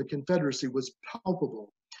elsewhere in the Confederacy was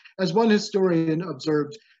palpable. As one historian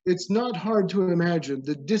observed, it's not hard to imagine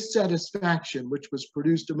the dissatisfaction which was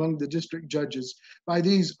produced among the district judges by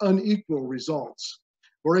these unequal results.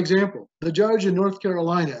 For example, the judge in North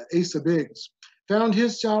Carolina, Asa Biggs, found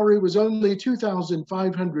his salary was only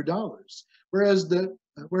 $2,500, whereas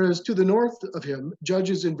to the north of him,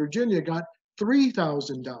 judges in Virginia got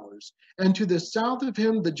 $3,000, and to the south of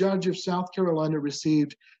him, the judge of South Carolina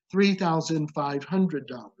received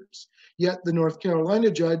 $3,500. Yet the North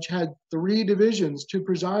Carolina judge had 3 divisions to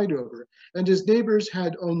preside over, and his neighbors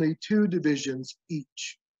had only 2 divisions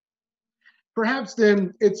each. Perhaps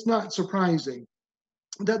then it's not surprising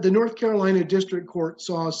that the North Carolina District Court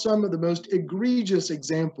saw some of the most egregious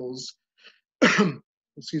examples of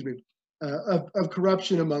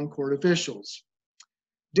corruption among court officials.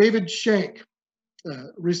 David Shank,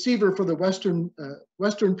 receiver for the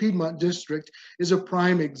Western Piedmont District, is a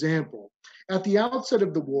prime example. At the outset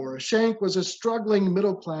of the war, Shank was a struggling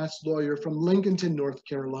middle-class lawyer from Lincolnton, North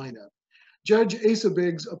Carolina. Judge Asa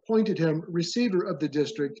Biggs appointed him receiver of the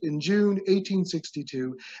district in June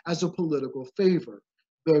 1862 as a political favor.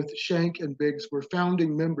 Both Shank and Biggs were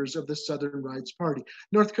founding members of the Southern Rights Party,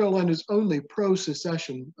 North Carolina's only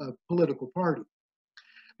pro-secession political party.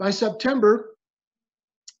 By September,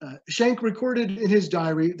 Shank recorded in his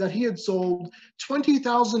diary that he had sold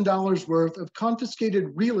 $20,000 worth of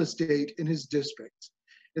confiscated real estate in his district.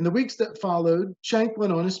 In the weeks that followed, Shank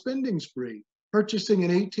went on a spending spree, purchasing an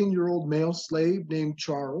 18-year-old male slave named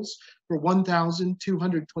Charles for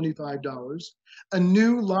 $1,225, a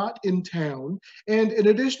new lot in town, and an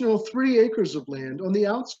additional 3 acres of land on the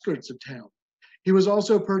outskirts of town. He was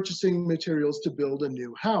also purchasing materials to build a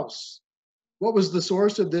new house. What was the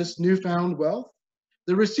source of this newfound wealth?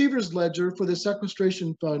 The receiver's ledger for the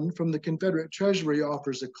sequestration fund from the Confederate Treasury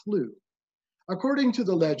offers a clue. According to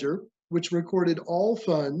the ledger, which recorded all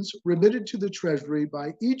funds remitted to the Treasury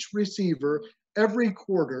by each receiver every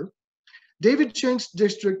quarter, David Shank's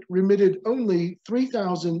district remitted only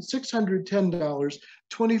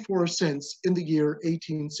 $3,610.24 in the year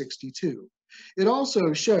 1862. It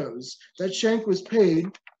also shows that Shank was paid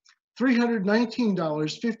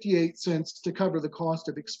 $319.58 to cover the cost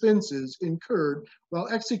of expenses incurred while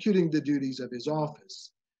executing the duties of his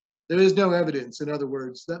office. There is no evidence, in other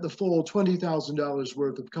words, that the full $20,000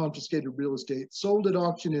 worth of confiscated real estate sold at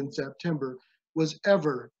auction in September was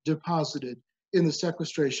ever deposited in the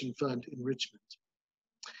sequestration fund in Richmond.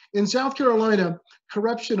 In South Carolina,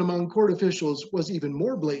 corruption among court officials was even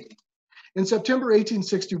more blatant. In September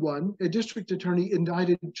 1861, a district attorney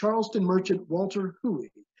indicted Charleston merchant Walter Huey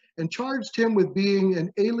and charged him with being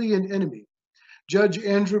an alien enemy. Judge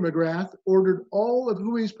Andrew McGrath ordered all of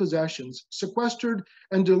Huey's possessions sequestered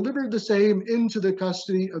and delivered the same into the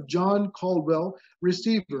custody of John Caldwell,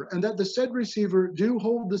 receiver, and that the said receiver do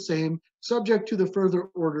hold the same subject to the further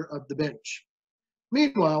order of the bench.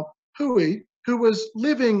 Meanwhile, Huey, who was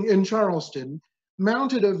living in Charleston,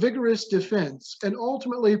 mounted a vigorous defense and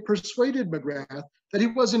ultimately persuaded McGrath that he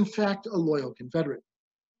was in fact a loyal Confederate.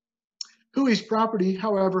 Huey's property,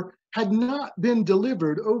 however, had not been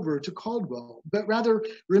delivered over to Caldwell, but rather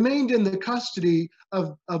remained in the custody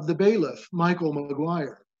of the bailiff, Michael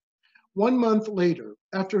McGuire. 1 month later,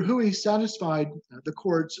 after Huey satisfied the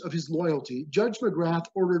courts of his loyalty, Judge McGrath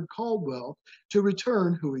ordered Caldwell to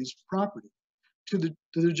return Huey's property. To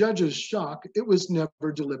the judge's shock, it was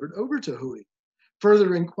never delivered over to Huey.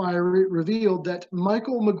 Further inquiry revealed that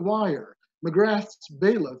Michael McGuire, McGrath's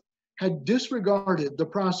bailiff, had disregarded the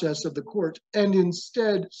process of the court and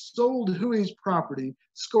instead sold Huey's property,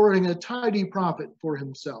 scoring a tidy profit for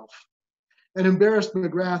himself. An embarrassed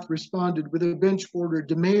McGrath responded with a bench order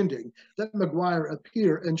demanding that McGuire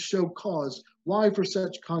appear and show cause why for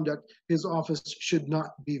such conduct his office should not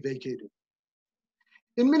be vacated.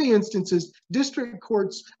 In many instances, district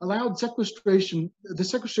courts allowed the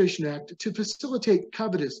Sequestration Act to facilitate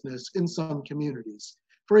covetousness in some communities.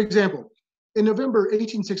 For example, in November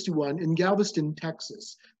 1861 in Galveston,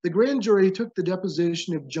 Texas, the grand jury took the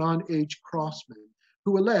deposition of John H. Crossman,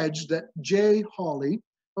 who alleged that J. Hawley,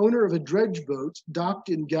 owner of a dredge boat docked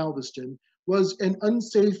in Galveston, was an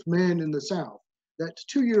unsafe man in the South, that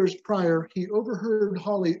 2 years prior he overheard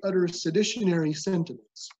Hawley utter seditionary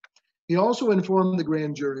sentiments. He also informed the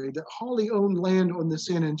grand jury that Hawley owned land on the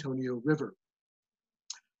San Antonio River.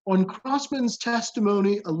 On Crossman's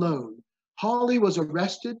testimony alone, Hawley was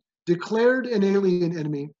arrested, declared an alien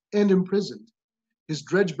enemy, and imprisoned. His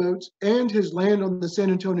dredge boats and his land on the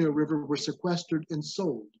San Antonio River were sequestered and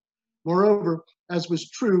sold. Moreover, as was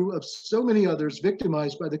true of so many others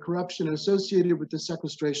victimized by the corruption associated with the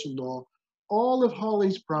sequestration law, all of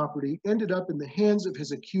Hawley's property ended up in the hands of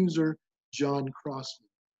his accuser, John Crossman.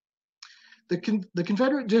 The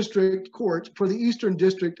Confederate District Court for the Eastern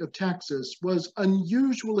District of Texas was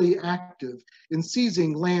unusually active in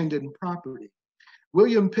seizing land and property.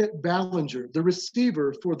 William Pitt Ballinger, the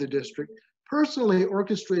receiver for the district, personally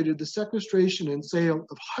orchestrated the sequestration and sale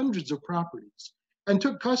of hundreds of properties and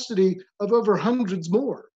took custody of over hundreds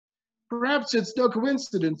more. Perhaps it's no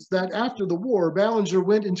coincidence that after the war, Ballinger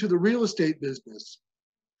went into the real estate business.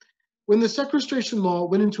 When the sequestration law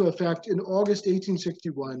went into effect in August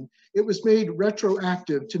 1861, it was made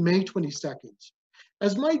retroactive to May 22nd.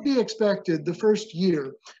 As might be expected, the first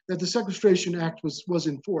year that the Sequestration Act was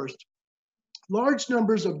enforced, large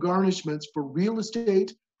numbers of garnishments for real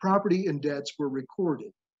estate, property, and debts were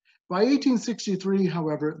recorded. By 1863,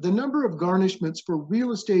 however, the number of garnishments for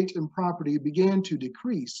real estate and property began to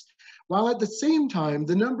decrease, while at the same time,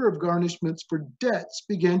 the number of garnishments for debts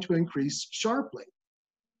began to increase sharply.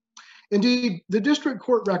 Indeed, the district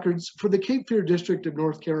court records for the Cape Fear District of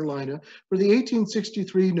North Carolina for the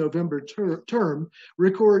 1863 November term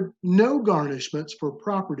record no garnishments for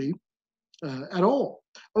property at all,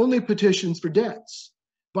 only petitions for debts.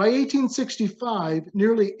 By 1865,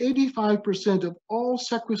 nearly 85% of all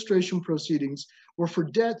sequestration proceedings were for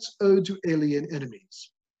debts owed to alien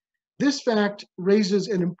enemies. This fact raises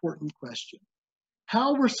an important question.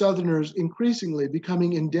 How were Southerners increasingly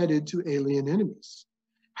becoming indebted to alien enemies?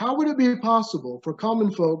 How would it be possible for common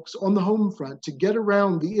folks on the home front to get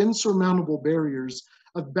around the insurmountable barriers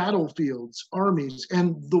of battlefields, armies,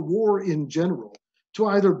 and the war in general, to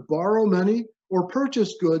either borrow money or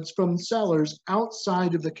purchase goods from sellers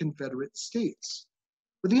outside of the Confederate States?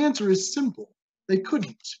 But the answer is simple. They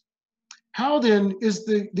couldn't. How then is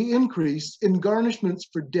the increase in garnishments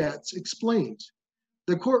for debts explained?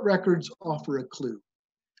 The court records offer a clue.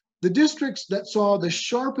 The districts that saw the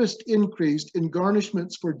sharpest increase in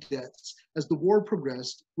garnishments for debts as the war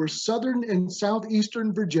progressed were southern and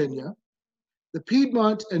southeastern Virginia, the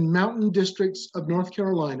Piedmont and Mountain districts of North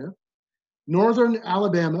Carolina, northern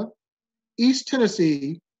Alabama, East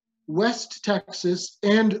Tennessee, West Texas,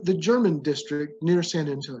 and the German district near San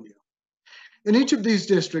Antonio. In each of these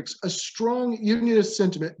districts, a strong Unionist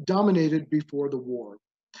sentiment dominated before the war.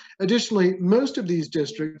 Additionally, most of these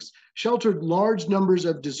districts sheltered large numbers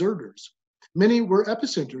of deserters. Many were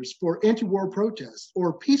epicenters for anti-war protests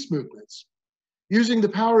or peace movements. Using the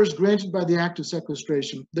powers granted by the Act of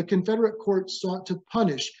Sequestration, the Confederate courts sought to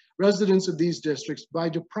punish residents of these districts by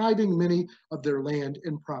depriving many of their land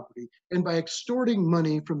and property and by extorting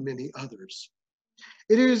money from many others.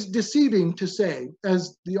 It is deceiving to say,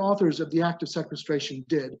 as the authors of the Act of Sequestration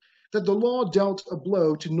did, that the law dealt a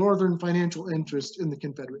blow to Northern financial interests in the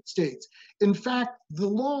Confederate States. In fact, the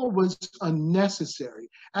law was unnecessary,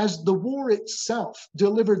 as the war itself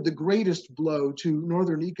delivered the greatest blow to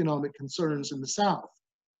Northern economic concerns in the South.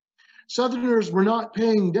 Southerners were not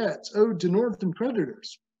paying debts owed to Northern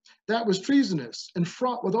creditors. That was treasonous and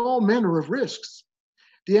fraught with all manner of risks.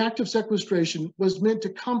 The Act of Sequestration was meant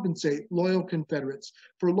to compensate loyal Confederates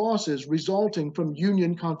for losses resulting from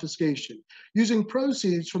Union confiscation, using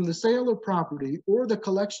proceeds from the sale of property or the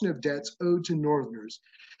collection of debts owed to Northerners.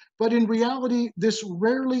 But in reality, this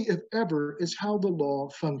rarely, if ever, is how the law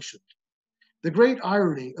functioned. The great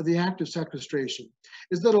irony of the act of sequestration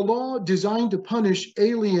is that a law designed to punish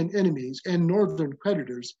alien enemies and northern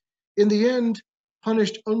creditors, in the end,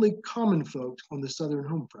 punished only common folk on the southern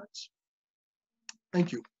home fronts.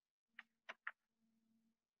 Thank you.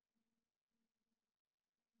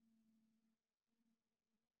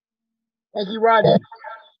 Thank you, Rodney.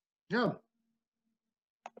 Yeah.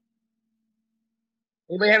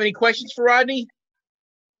 Anybody have any questions for Rodney?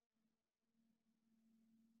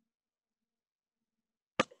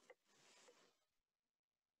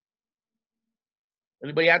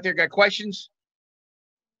 Anybody out there got questions?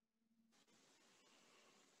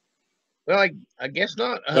 Well, I guess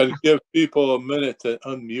not. Gotta give people a minute to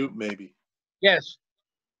unmute, maybe. Yes.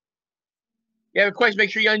 You have a question, make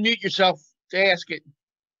sure you unmute yourself to ask it.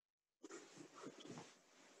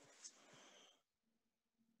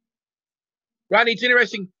 Rodney, it's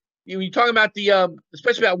interesting. You're talking about the,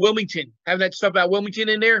 especially about Wilmington, having that stuff about Wilmington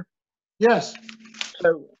in there. Yes.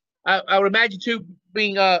 So I would imagine too,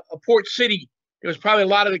 being a port city, there was probably a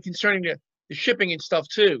lot of it concerning the shipping and stuff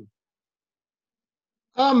too.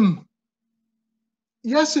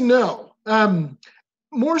 Yes and no.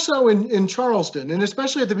 More so in Charleston, and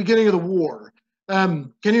especially at the beginning of the war.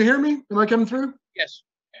 Can you hear me? Am I coming through? Yes.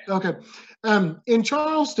 Okay. In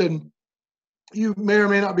Charleston, you may or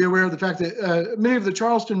may not be aware of the fact that many of the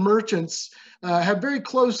Charleston merchants have very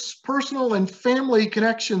close personal and family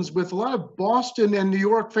connections with a lot of Boston and New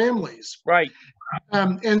York families. Right.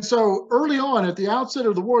 And so early on, at the outset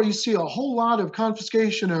of the war, you see a whole lot of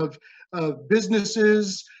confiscation of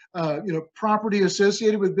businesses, property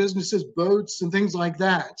associated with businesses, boats, and things like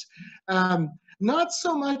that. Not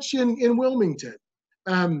so much in Wilmington.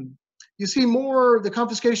 You see more the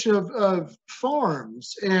confiscation of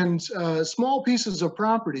farms and small pieces of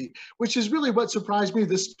property, which is really what surprised me.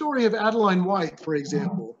 The story of Adeline White, for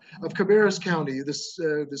example, of Cabarrus County,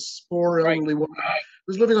 this poor elderly woman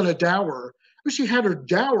was living on a dower. She had her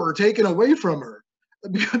dower taken away from her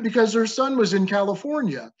because her son was in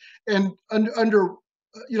California and under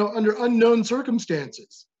unknown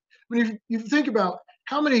circumstances. I mean, if you think about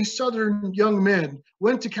how many Southern young men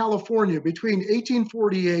went to California between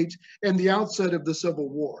 1848 and the outset of the Civil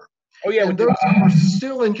War. Oh, yeah. And those who were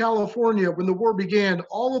still in California when the war began,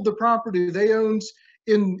 all of the property they owned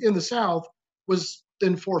in the South was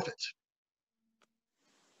then forfeit.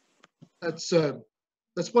 That's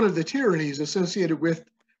one of the tyrannies associated with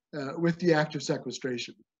the act of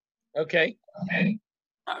sequestration. Okay.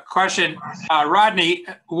 Question, Rodney,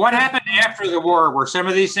 what happened after the war? Were some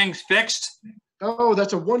of these things fixed? Oh,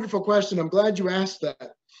 that's a wonderful question. I'm glad you asked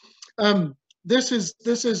that. This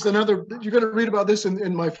is another, you're going to read about this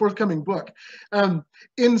in my forthcoming book.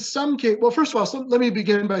 In some case, well, first of all, so let me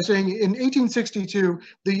begin by saying in 1862,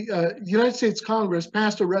 the United States Congress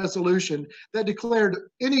passed a resolution that declared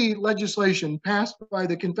any legislation passed by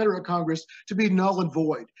the Confederate Congress to be null and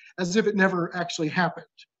void, as if it never actually happened,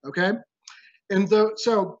 okay? And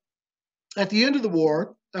so at the end of the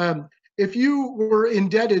war, if you were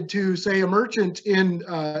indebted to, say, a merchant in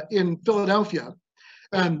Philadelphia,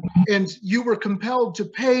 and you were compelled to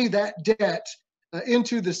pay that debt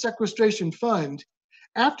into the sequestration fund,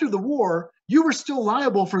 after the war, you were still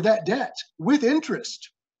liable for that debt with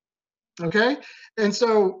interest. Okay, and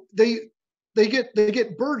so they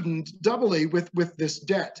get burdened doubly with this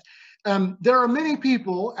debt. There are many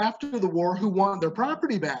people after the war who want their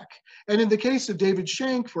property back. And in the case of David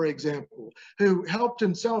Shank, for example, who helped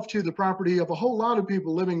himself to the property of a whole lot of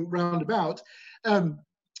people living roundabout,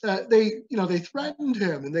 they threatened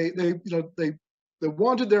him, and they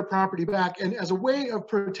wanted their property back. And as a way of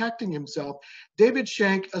protecting himself, David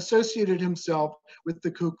Shank associated himself with the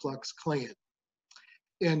Ku Klux Klan.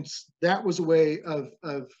 And that was a way of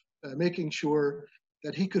making sure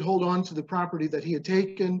that he could hold on to the property that he had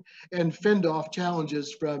taken and fend off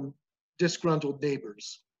challenges from disgruntled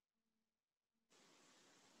neighbors.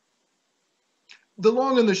 The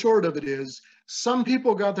long and the short of it is, some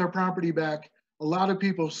people got their property back. A lot of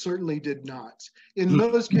people certainly did not. In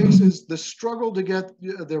most cases, the struggle to get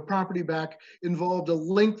their property back involved a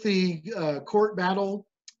lengthy court battle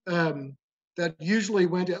that usually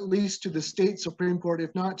went at least to the state Supreme Court,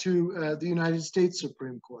 if not to the United States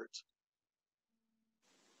Supreme Court.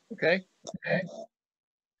 Okay.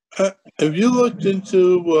 Have you looked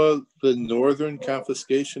into the Northern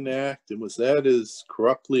Confiscation Act, and was that as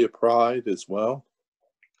corruptly applied as well?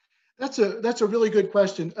 That's a really good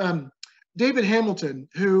question. David Hamilton,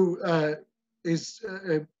 who is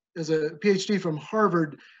a PhD from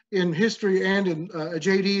Harvard in history and in a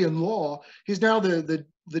JD in law, he's now the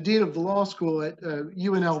dean of the law school at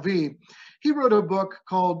UNLV. He wrote a book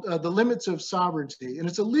called The Limits of Sovereignty, and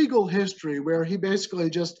it's a legal history where he basically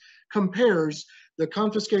just compares the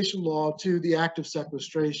confiscation law to the act of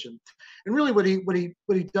sequestration. And really what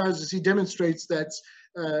he does is he demonstrates that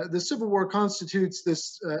the Civil War constitutes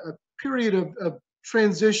this a period of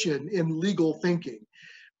transition in legal thinking.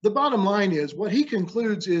 The bottom line is, what he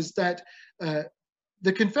concludes is that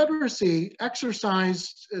the Confederacy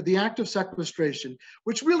exercised the act of sequestration,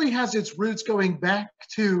 which really has its roots going back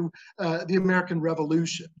to the American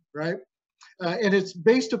Revolution, right? And it's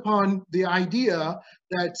based upon the idea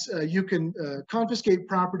that you can confiscate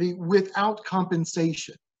property without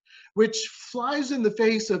compensation, which flies in the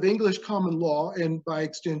face of English common law and, by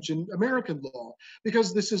extension, American law,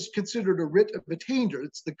 because this is considered a writ of attainder.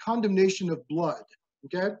 It's the condemnation of blood,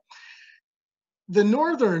 okay? The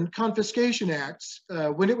Northern Confiscation Act,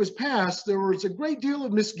 when it was passed, there was a great deal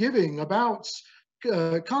of misgiving about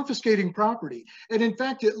confiscating property. And in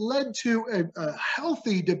fact, it led to a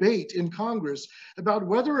healthy debate in Congress about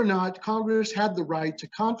whether or not Congress had the right to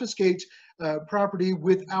confiscate property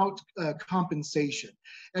without compensation.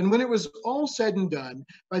 And when it was all said and done,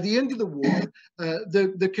 by the end of the war,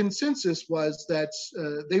 the consensus was that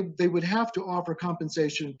they would have to offer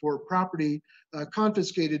compensation for property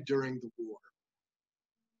confiscated during the war.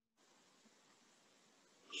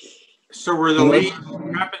 So were the Lees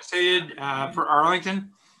compensated for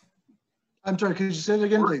Arlington? I'm sorry, could you say that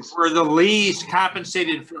again, please? Were the Lees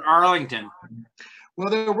compensated for Arlington? Well,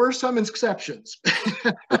 there were some exceptions,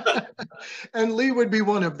 and Lee would be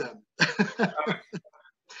one of them.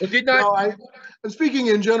 Well, did not. No, I'm speaking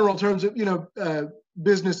in general terms of, you know,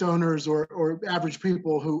 business owners or average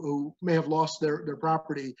people who may have lost their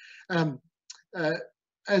property.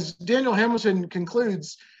 As Daniel Hamilton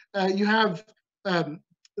concludes, you have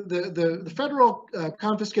the Federal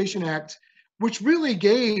Confiscation Act, which really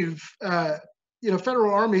gave you know,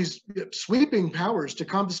 federal armies sweeping powers to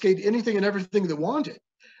confiscate anything and everything they wanted,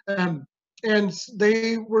 and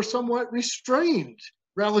they were somewhat restrained,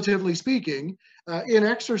 relatively speaking, in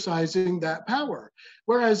exercising that power,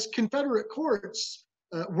 whereas Confederate courts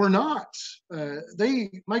were not.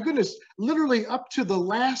 My goodness, literally up to the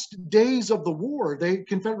last days of the war,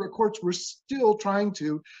 Confederate courts were still trying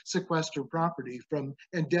to sequester property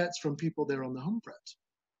and debts from people there on the home front.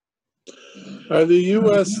 Are the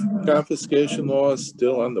U.S. confiscation laws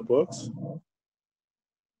still on the books?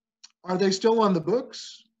 Are they still on the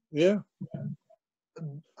books? Yeah.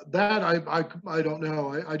 That I don't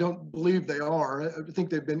know. I don't believe they are. I think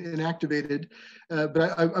they've been inactivated,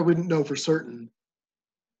 but I wouldn't know for certain.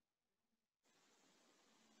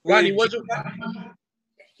 Rodney, was it?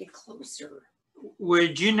 Get closer.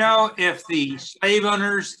 Would you know if the slave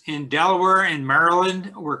owners in Delaware and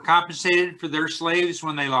Maryland were compensated for their slaves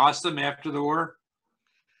when they lost them after the war?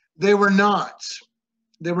 They were not.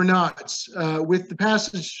 They were not. With the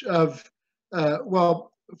passage of,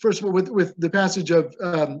 well, first of all, with the passage of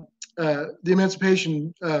the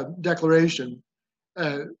Emancipation Declaration,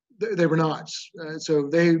 they were not. So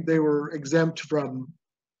they were exempt from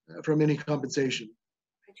any compensation.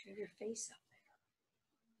 I drew your face up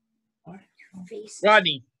there. Your face.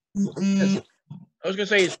 Rodney, I was going to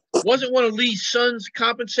say, wasn't one of Lee's sons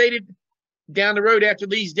compensated down the road after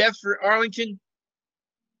Lee's death for Arlington?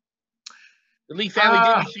 The Lee family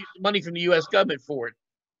did receive money from the U.S. government for it.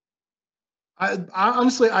 I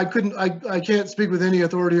honestly, I can't speak with any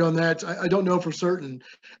authority on that. I don't know for certain.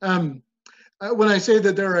 When I say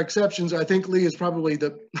that there are exceptions, I think Lee is probably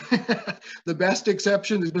the the best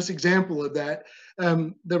exception, the best example of that.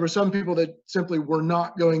 There were some people that simply were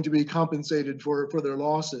not going to be compensated for their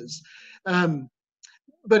losses.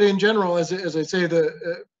 But in general, as I say,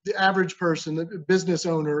 the average person, the business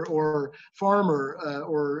owner or farmer,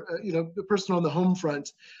 or you know, the person on the home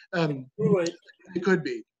front, it could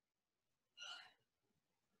be.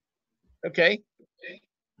 Okay.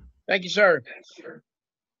 Thank you, sir.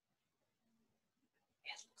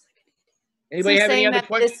 Anybody have any other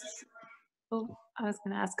questions? Oh, I was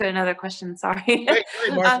going to ask another question. Sorry. Hey,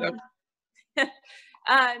 Martha.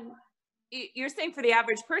 You're saying for the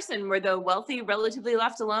average person, were the wealthy relatively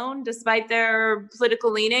left alone despite their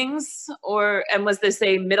political leanings, and was this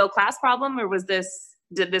a middle class problem, or did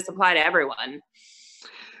this apply to everyone?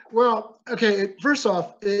 Well, okay. First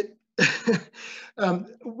off,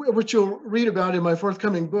 what you'll read about in my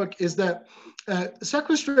forthcoming book is that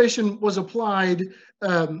sequestration was applied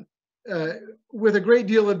with a great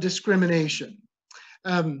deal of discrimination.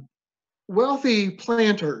 Wealthy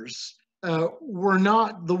planters were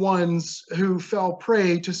not the ones who fell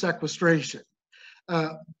prey to sequestration.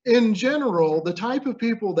 In general, the type of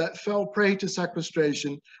people that fell prey to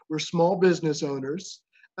sequestration were small business owners,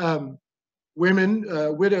 women,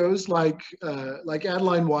 widows like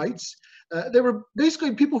Adeline White's. They were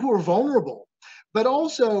basically people who were vulnerable. but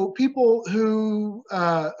also people who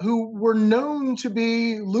were known to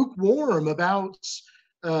be lukewarm about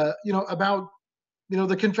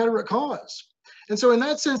the Confederate cause. And so in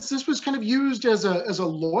that sense, this was kind of used as a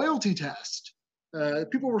loyalty test.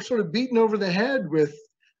 People were sort of beaten over the head with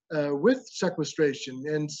sequestration,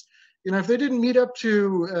 and if they didn't meet up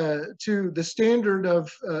to the standard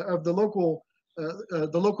of the local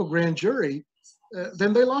grand jury,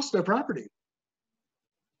 then they lost their property.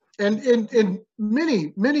 And in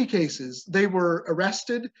many cases, they were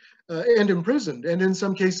arrested and imprisoned, and in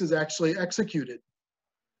some cases actually executed.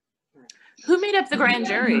 Who made up the grand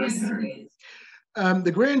juries?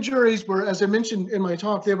 The grand juries were, as I mentioned in my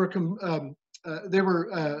talk, they were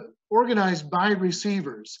organized by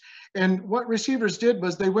receivers. And what receivers did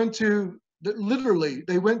was they went to the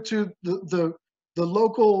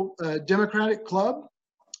local Democratic club,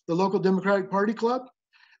 the local Democratic Party club,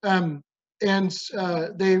 and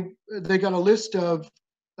they got a list of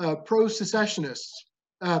pro-secessionists,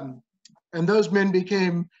 and those men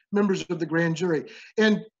became members of the grand jury.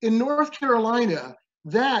 And in North Carolina,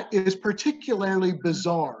 that is particularly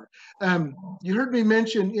bizarre. You heard me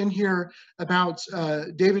mention in here about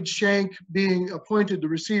David Shank being appointed the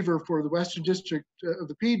receiver for the Western District of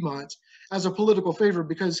the Piedmont as a political favor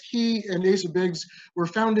because he and Asa Biggs were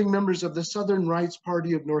founding members of the Southern Rights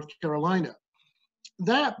Party of North Carolina.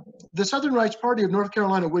 The Southern Rights Party of North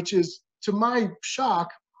Carolina, which is, to my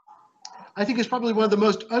shock, I think is probably one of the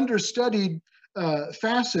most understudied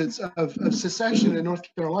facets of secession in North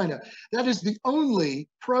Carolina. That is the only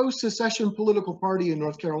pro-secession political party in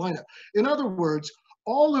North Carolina. In other words,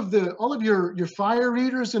 all of your fire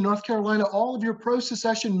eaters in North Carolina, all of your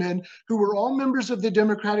pro-secession men who were all members of the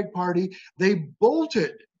Democratic Party, they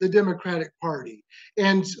bolted the Democratic Party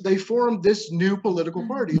and they formed this new political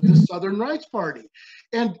party, the Southern Rights Party.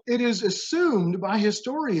 And it is assumed by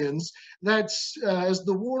historians that as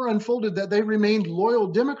the war unfolded, that they remained loyal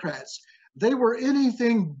Democrats. They were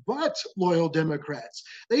anything but loyal Democrats.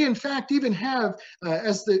 They, in fact, even have,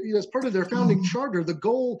 as part of their founding charter, the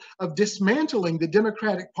goal of dismantling the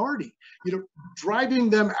Democratic Party, driving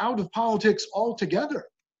them out of politics altogether.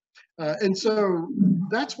 And so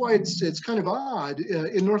that's why it's kind of odd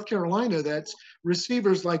in North Carolina that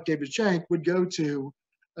receivers like David Shank would go to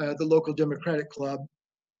the local Democratic club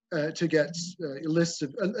to get lists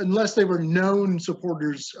of, unless they were known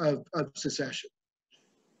supporters of secession.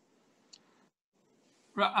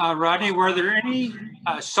 Rodney, were there any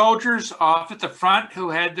soldiers off at the front who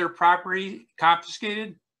had their property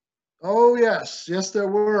confiscated? Oh, yes. Yes, there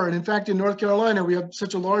were. And in fact, in North Carolina, we have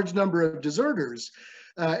such a large number of deserters.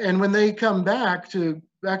 And when they come back to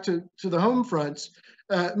the home fronts,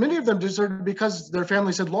 many of them deserted because their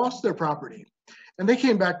families had lost their property. And they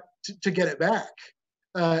came back to get it back.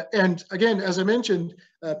 And again, as I mentioned,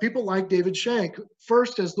 people like David Shank,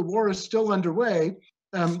 first, as the war is still underway,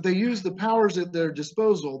 they use the powers at their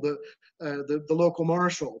disposal, the local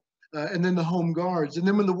marshal, and then the home guards. And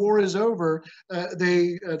then when the war is over,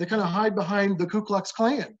 they kind of hide behind the Ku Klux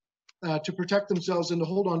Klan to protect themselves and to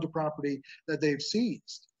hold on to property that they've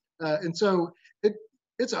seized. And so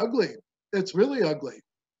it's ugly. It's really ugly.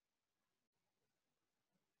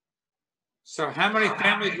 So how many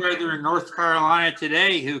families are there in North Carolina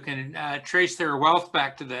today who can trace their wealth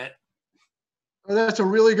back to that? Well, that's a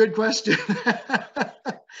really good question.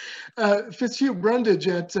 Fitzhugh Brundage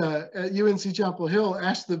at UNC Chapel Hill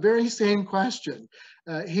asked the very same question.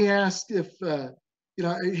 He asked if,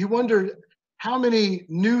 he wondered how many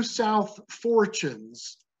New South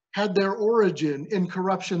fortunes had their origin in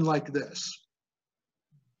corruption like this.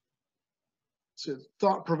 It's a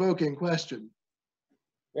thought-provoking question.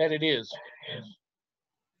 That it is.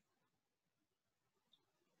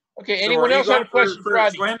 Okay, anyone else have a question for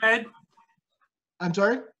Rodney? Swim, Ed? I'm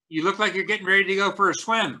sorry? You look like you're getting ready to go for a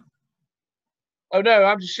swim. Oh, no,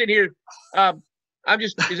 I'm just sitting here.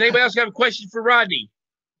 Does anybody else have a question for Rodney?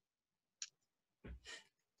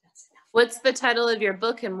 What's the title of your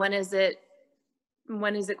book and when is it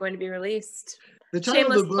going to be released? The title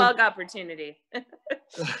Shameless of the book, plug opportunity.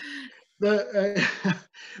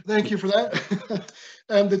 Thank you for that.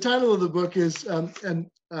 The title of the book is an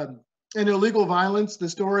Illegal Violence, the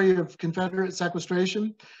Story of Confederate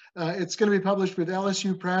Sequestration. It's going to be published with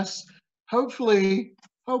LSU Press, hopefully,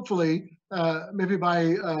 maybe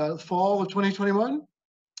by fall of 2021.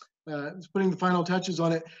 It's putting the final touches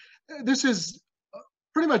on it. This is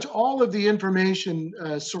pretty much all of the information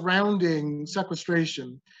surrounding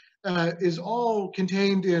sequestration is all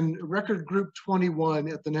contained in Record Group 21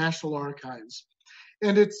 at the National Archives.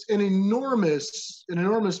 And it's an enormous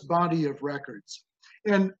body of records.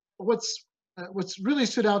 And what's really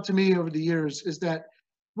stood out to me over the years is that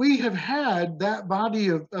we have had that body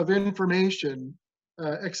of information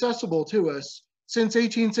accessible to us since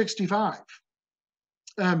 1865.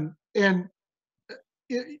 And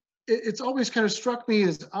it's always kind of struck me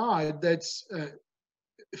as odd that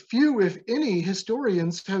few, if any,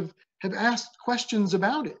 historians have asked questions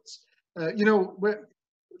about it. You know,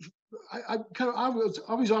 I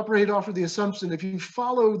always operate off of the assumption if you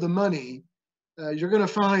follow the money, you're going to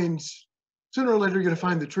find, sooner or later, you're going to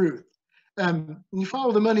find the truth. When you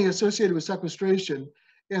follow the money associated with sequestration,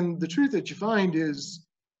 and the truth that you find is,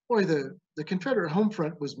 boy, the Confederate home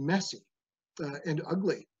front was messy and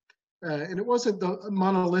ugly. And it wasn't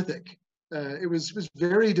monolithic. It was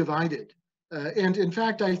very divided. And in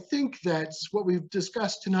fact, I think that what we've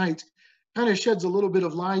discussed tonight kind of sheds a little bit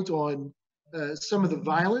of light on some of the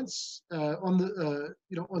violence on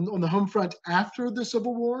the home front after the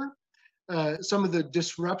Civil War, some of the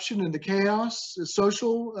disruption and the chaos, the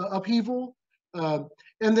social upheaval, and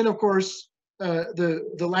then of course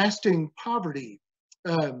the lasting poverty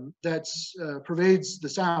that pervades the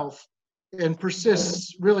South and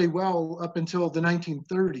persists really well up until the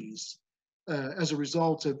 1930s as a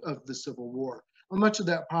result of the Civil War. Well, much of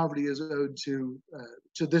that poverty is owed to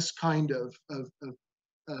this kind of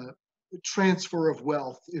transfer of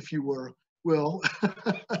wealth, if you will,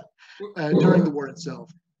 during the war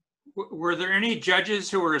itself. Were there any judges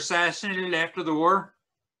who were assassinated after the war?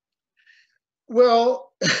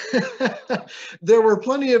 Well, there were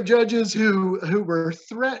plenty of judges who were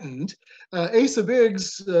threatened. Asa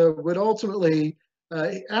Biggs would ultimately,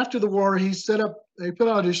 after the war, he put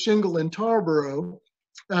out his shingle in Tarboro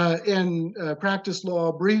and practiced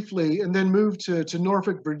law briefly, and then moved to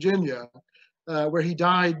Norfolk, Virginia, where he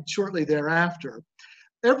died shortly thereafter.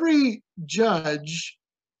 Every judge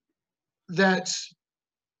that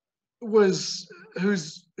whose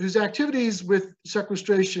activities with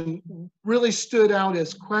sequestration really stood out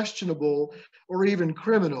as questionable or even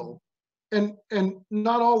criminal, and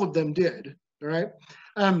not all of them did, all right?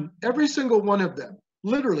 Every single one of them,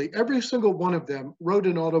 literally every single one of them, wrote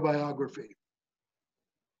an autobiography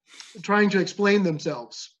trying to explain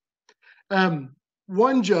themselves.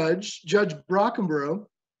 One judge, Judge Brockenborough,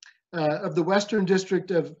 of the Western District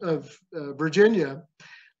of Virginia,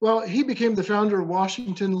 well, he became the founder of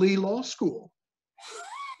Washington Lee Law School.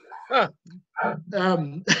 Huh.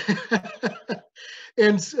 And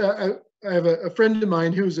I have a friend of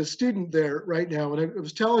mine who's a student there right now, and I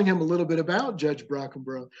was telling him a little bit about Judge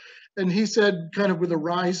Brockenborough, and he said, kind of with a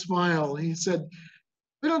wry smile, he said,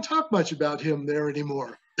 "We don't talk much about him there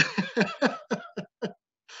anymore."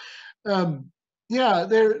 Yeah,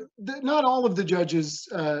 not all of the judges,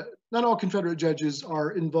 not all Confederate judges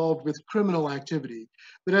are involved with criminal activity.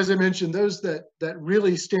 But as I mentioned, those that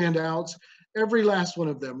really stand out, every last one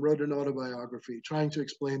of them wrote an autobiography trying to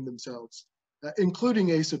explain themselves,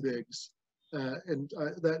 including Asa Biggs. And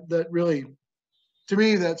that really, to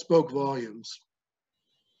me, that spoke volumes.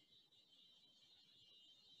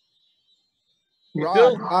 Hey, Rod,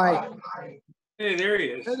 Bill? hi. Hey, there he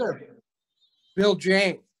is. Hey there. Bill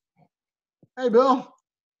Jane. Hey, Bill.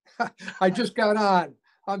 I just got on.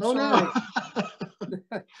 I'm Oh, sorry.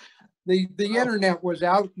 no. The internet was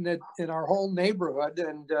out in our whole neighborhood,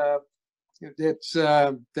 and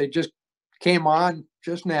they just came on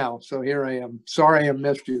just now. So here I am. Sorry I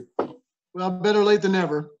missed you. Well, better late than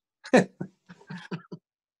never.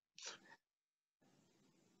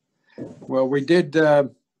 Well, we did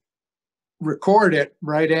record it,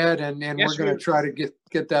 right, Ed? And Yes, we're going to try to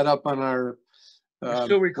get that up on our We're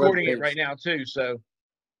still recording it webpage right now too, so.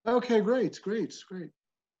 Okay, great.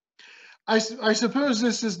 I suppose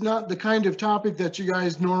this is not the kind of topic that you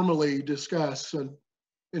guys normally discuss in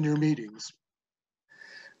your meetings.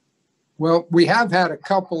 Well, we have had a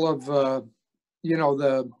couple of,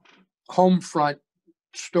 the home front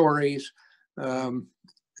stories.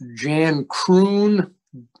 Jan Kroon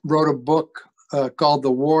wrote a book called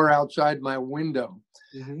The War Outside My Window,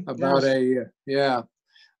 about a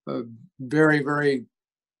very, very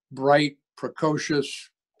bright, precocious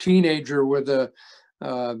teenager with a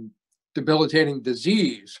debilitating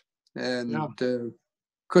disease, and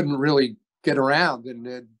couldn't really get around. And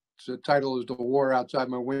the title is The War Outside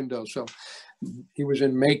My Window. So he was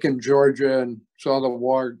in Macon, Georgia, and saw the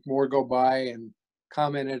war go by and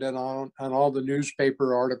commented on all the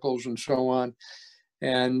newspaper articles and so on.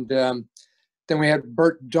 And then we had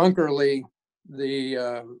Bert Dunkerley,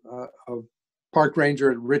 the park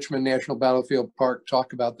ranger at Richmond National Battlefield Park,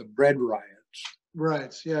 talk about the bread riots.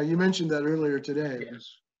 Right. Yeah, you mentioned that earlier today.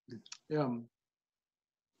 Yes. Yeah.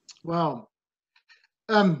 Wow.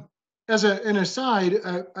 as an aside,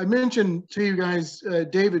 I mentioned to you guys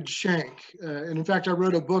David Shank, and in fact, I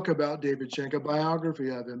wrote a book about David Shank, a biography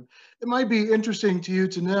of him. It might be interesting to you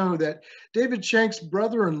to know that David Shank's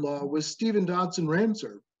brother-in-law was Stephen Dodson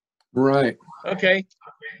Ramseur. Right. Okay.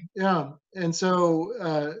 Yeah, and so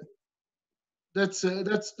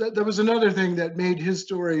that was another thing that made his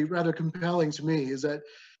story rather compelling to me, is that,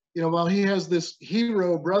 you know, while he has this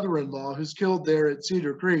hero brother-in-law who's killed there at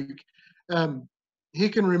Cedar Creek, he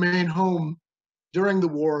can remain home during the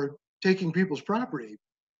war taking people's property.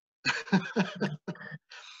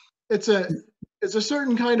 It's a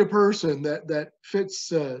certain kind of person that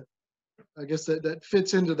fits, I guess that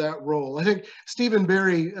fits into that role. I think Stephen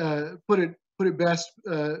Barry put it best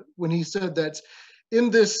when he said that in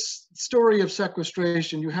this story of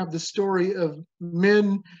sequestration, you have the story of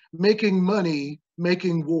men making money,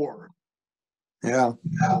 making war. Yeah.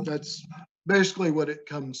 That's basically what it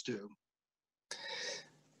comes to.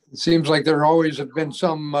 It seems like there always have been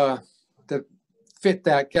some that fit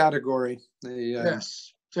that category.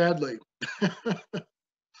 Yes, sadly.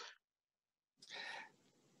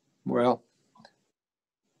 Well,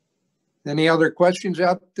 any other questions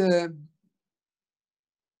out there?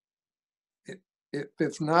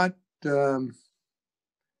 If not,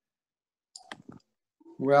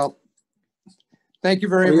 well, thank you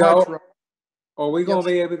very much. Are we going to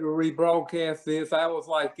be able to rebroadcast this? I was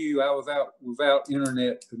like you. I was out without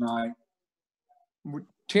internet tonight.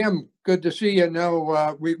 Tim, good to see you.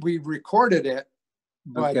 No, we recorded it,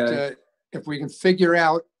 but Okay. If we can figure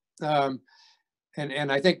out,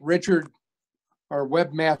 and I think Richard, our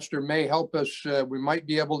webmaster, may help us. We might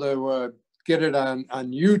be able to get it on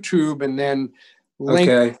YouTube and then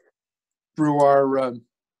link through our. I'm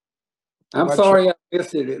website. sorry I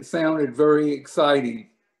missed it. It sounded very exciting.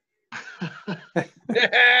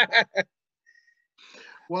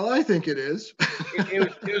 Well, I think it is.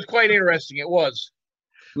 it was quite interesting. It was.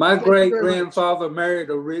 My great grandfather married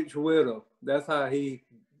a rich widow. That's how he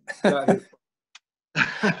got his.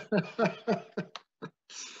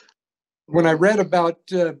 When I read about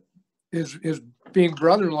his being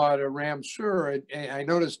brother-in-law to Ramseur, I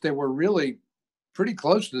noticed they were really pretty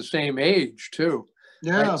close to the same age too.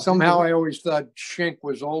 Yeah. Somehow I always thought Schenck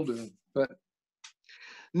was older, but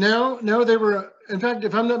no, they were. In fact,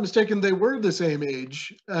 if I'm not mistaken, they were the same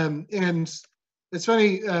age. And it's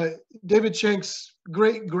funny, David Schenk's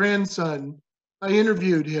great grandson, I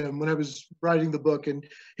interviewed him when I was writing the book, and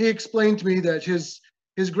he explained to me that his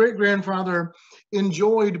great grandfather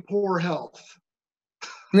enjoyed poor health.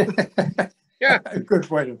 Yeah, good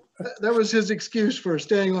point. That was his excuse for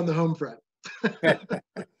staying on the home front. That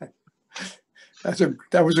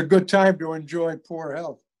was a good time to enjoy poor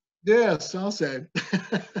health. Yes, I'll say.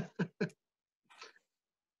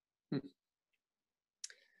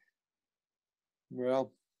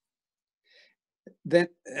 Well, then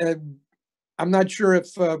I'm not sure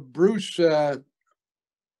if Bruce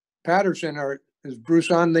Patterson is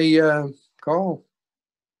Bruce on the call?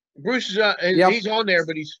 Bruce is he's on there,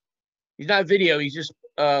 but he's not video. He's just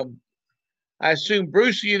I assume.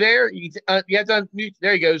 Bruce, are you there? You have to unmute.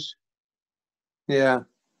 There he goes. Yeah.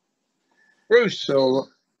 Bruce. So,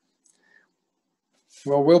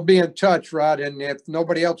 well, we'll be in touch, Rod. And if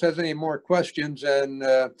nobody else has any more questions, and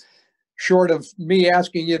short of me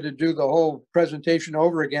asking you to do the whole presentation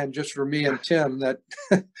over again, just for me and Tim, that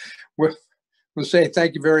we'll say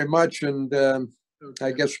thank you very much. And okay.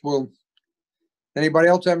 I guess anybody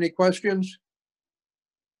else have any questions?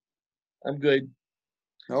 I'm good.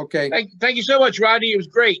 Okay. Thank you so much, Rodney. It was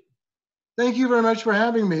great. Thank you very much for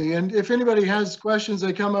having me. And if anybody has questions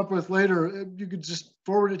they come up with later, you could just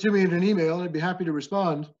forward it to me in an email. I'd be happy to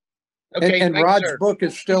respond. Okay. And Rod's book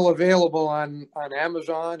is still available on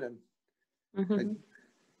Amazon. And Mm-hmm.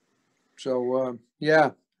 so, yeah,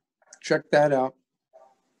 check that out.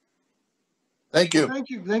 Thank you. Thank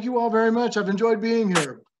you. Thank you all very much. I've enjoyed being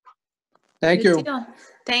here. Thank you. Thank you.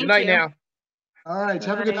 Good night now. All right.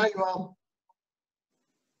 Have a good night, you all.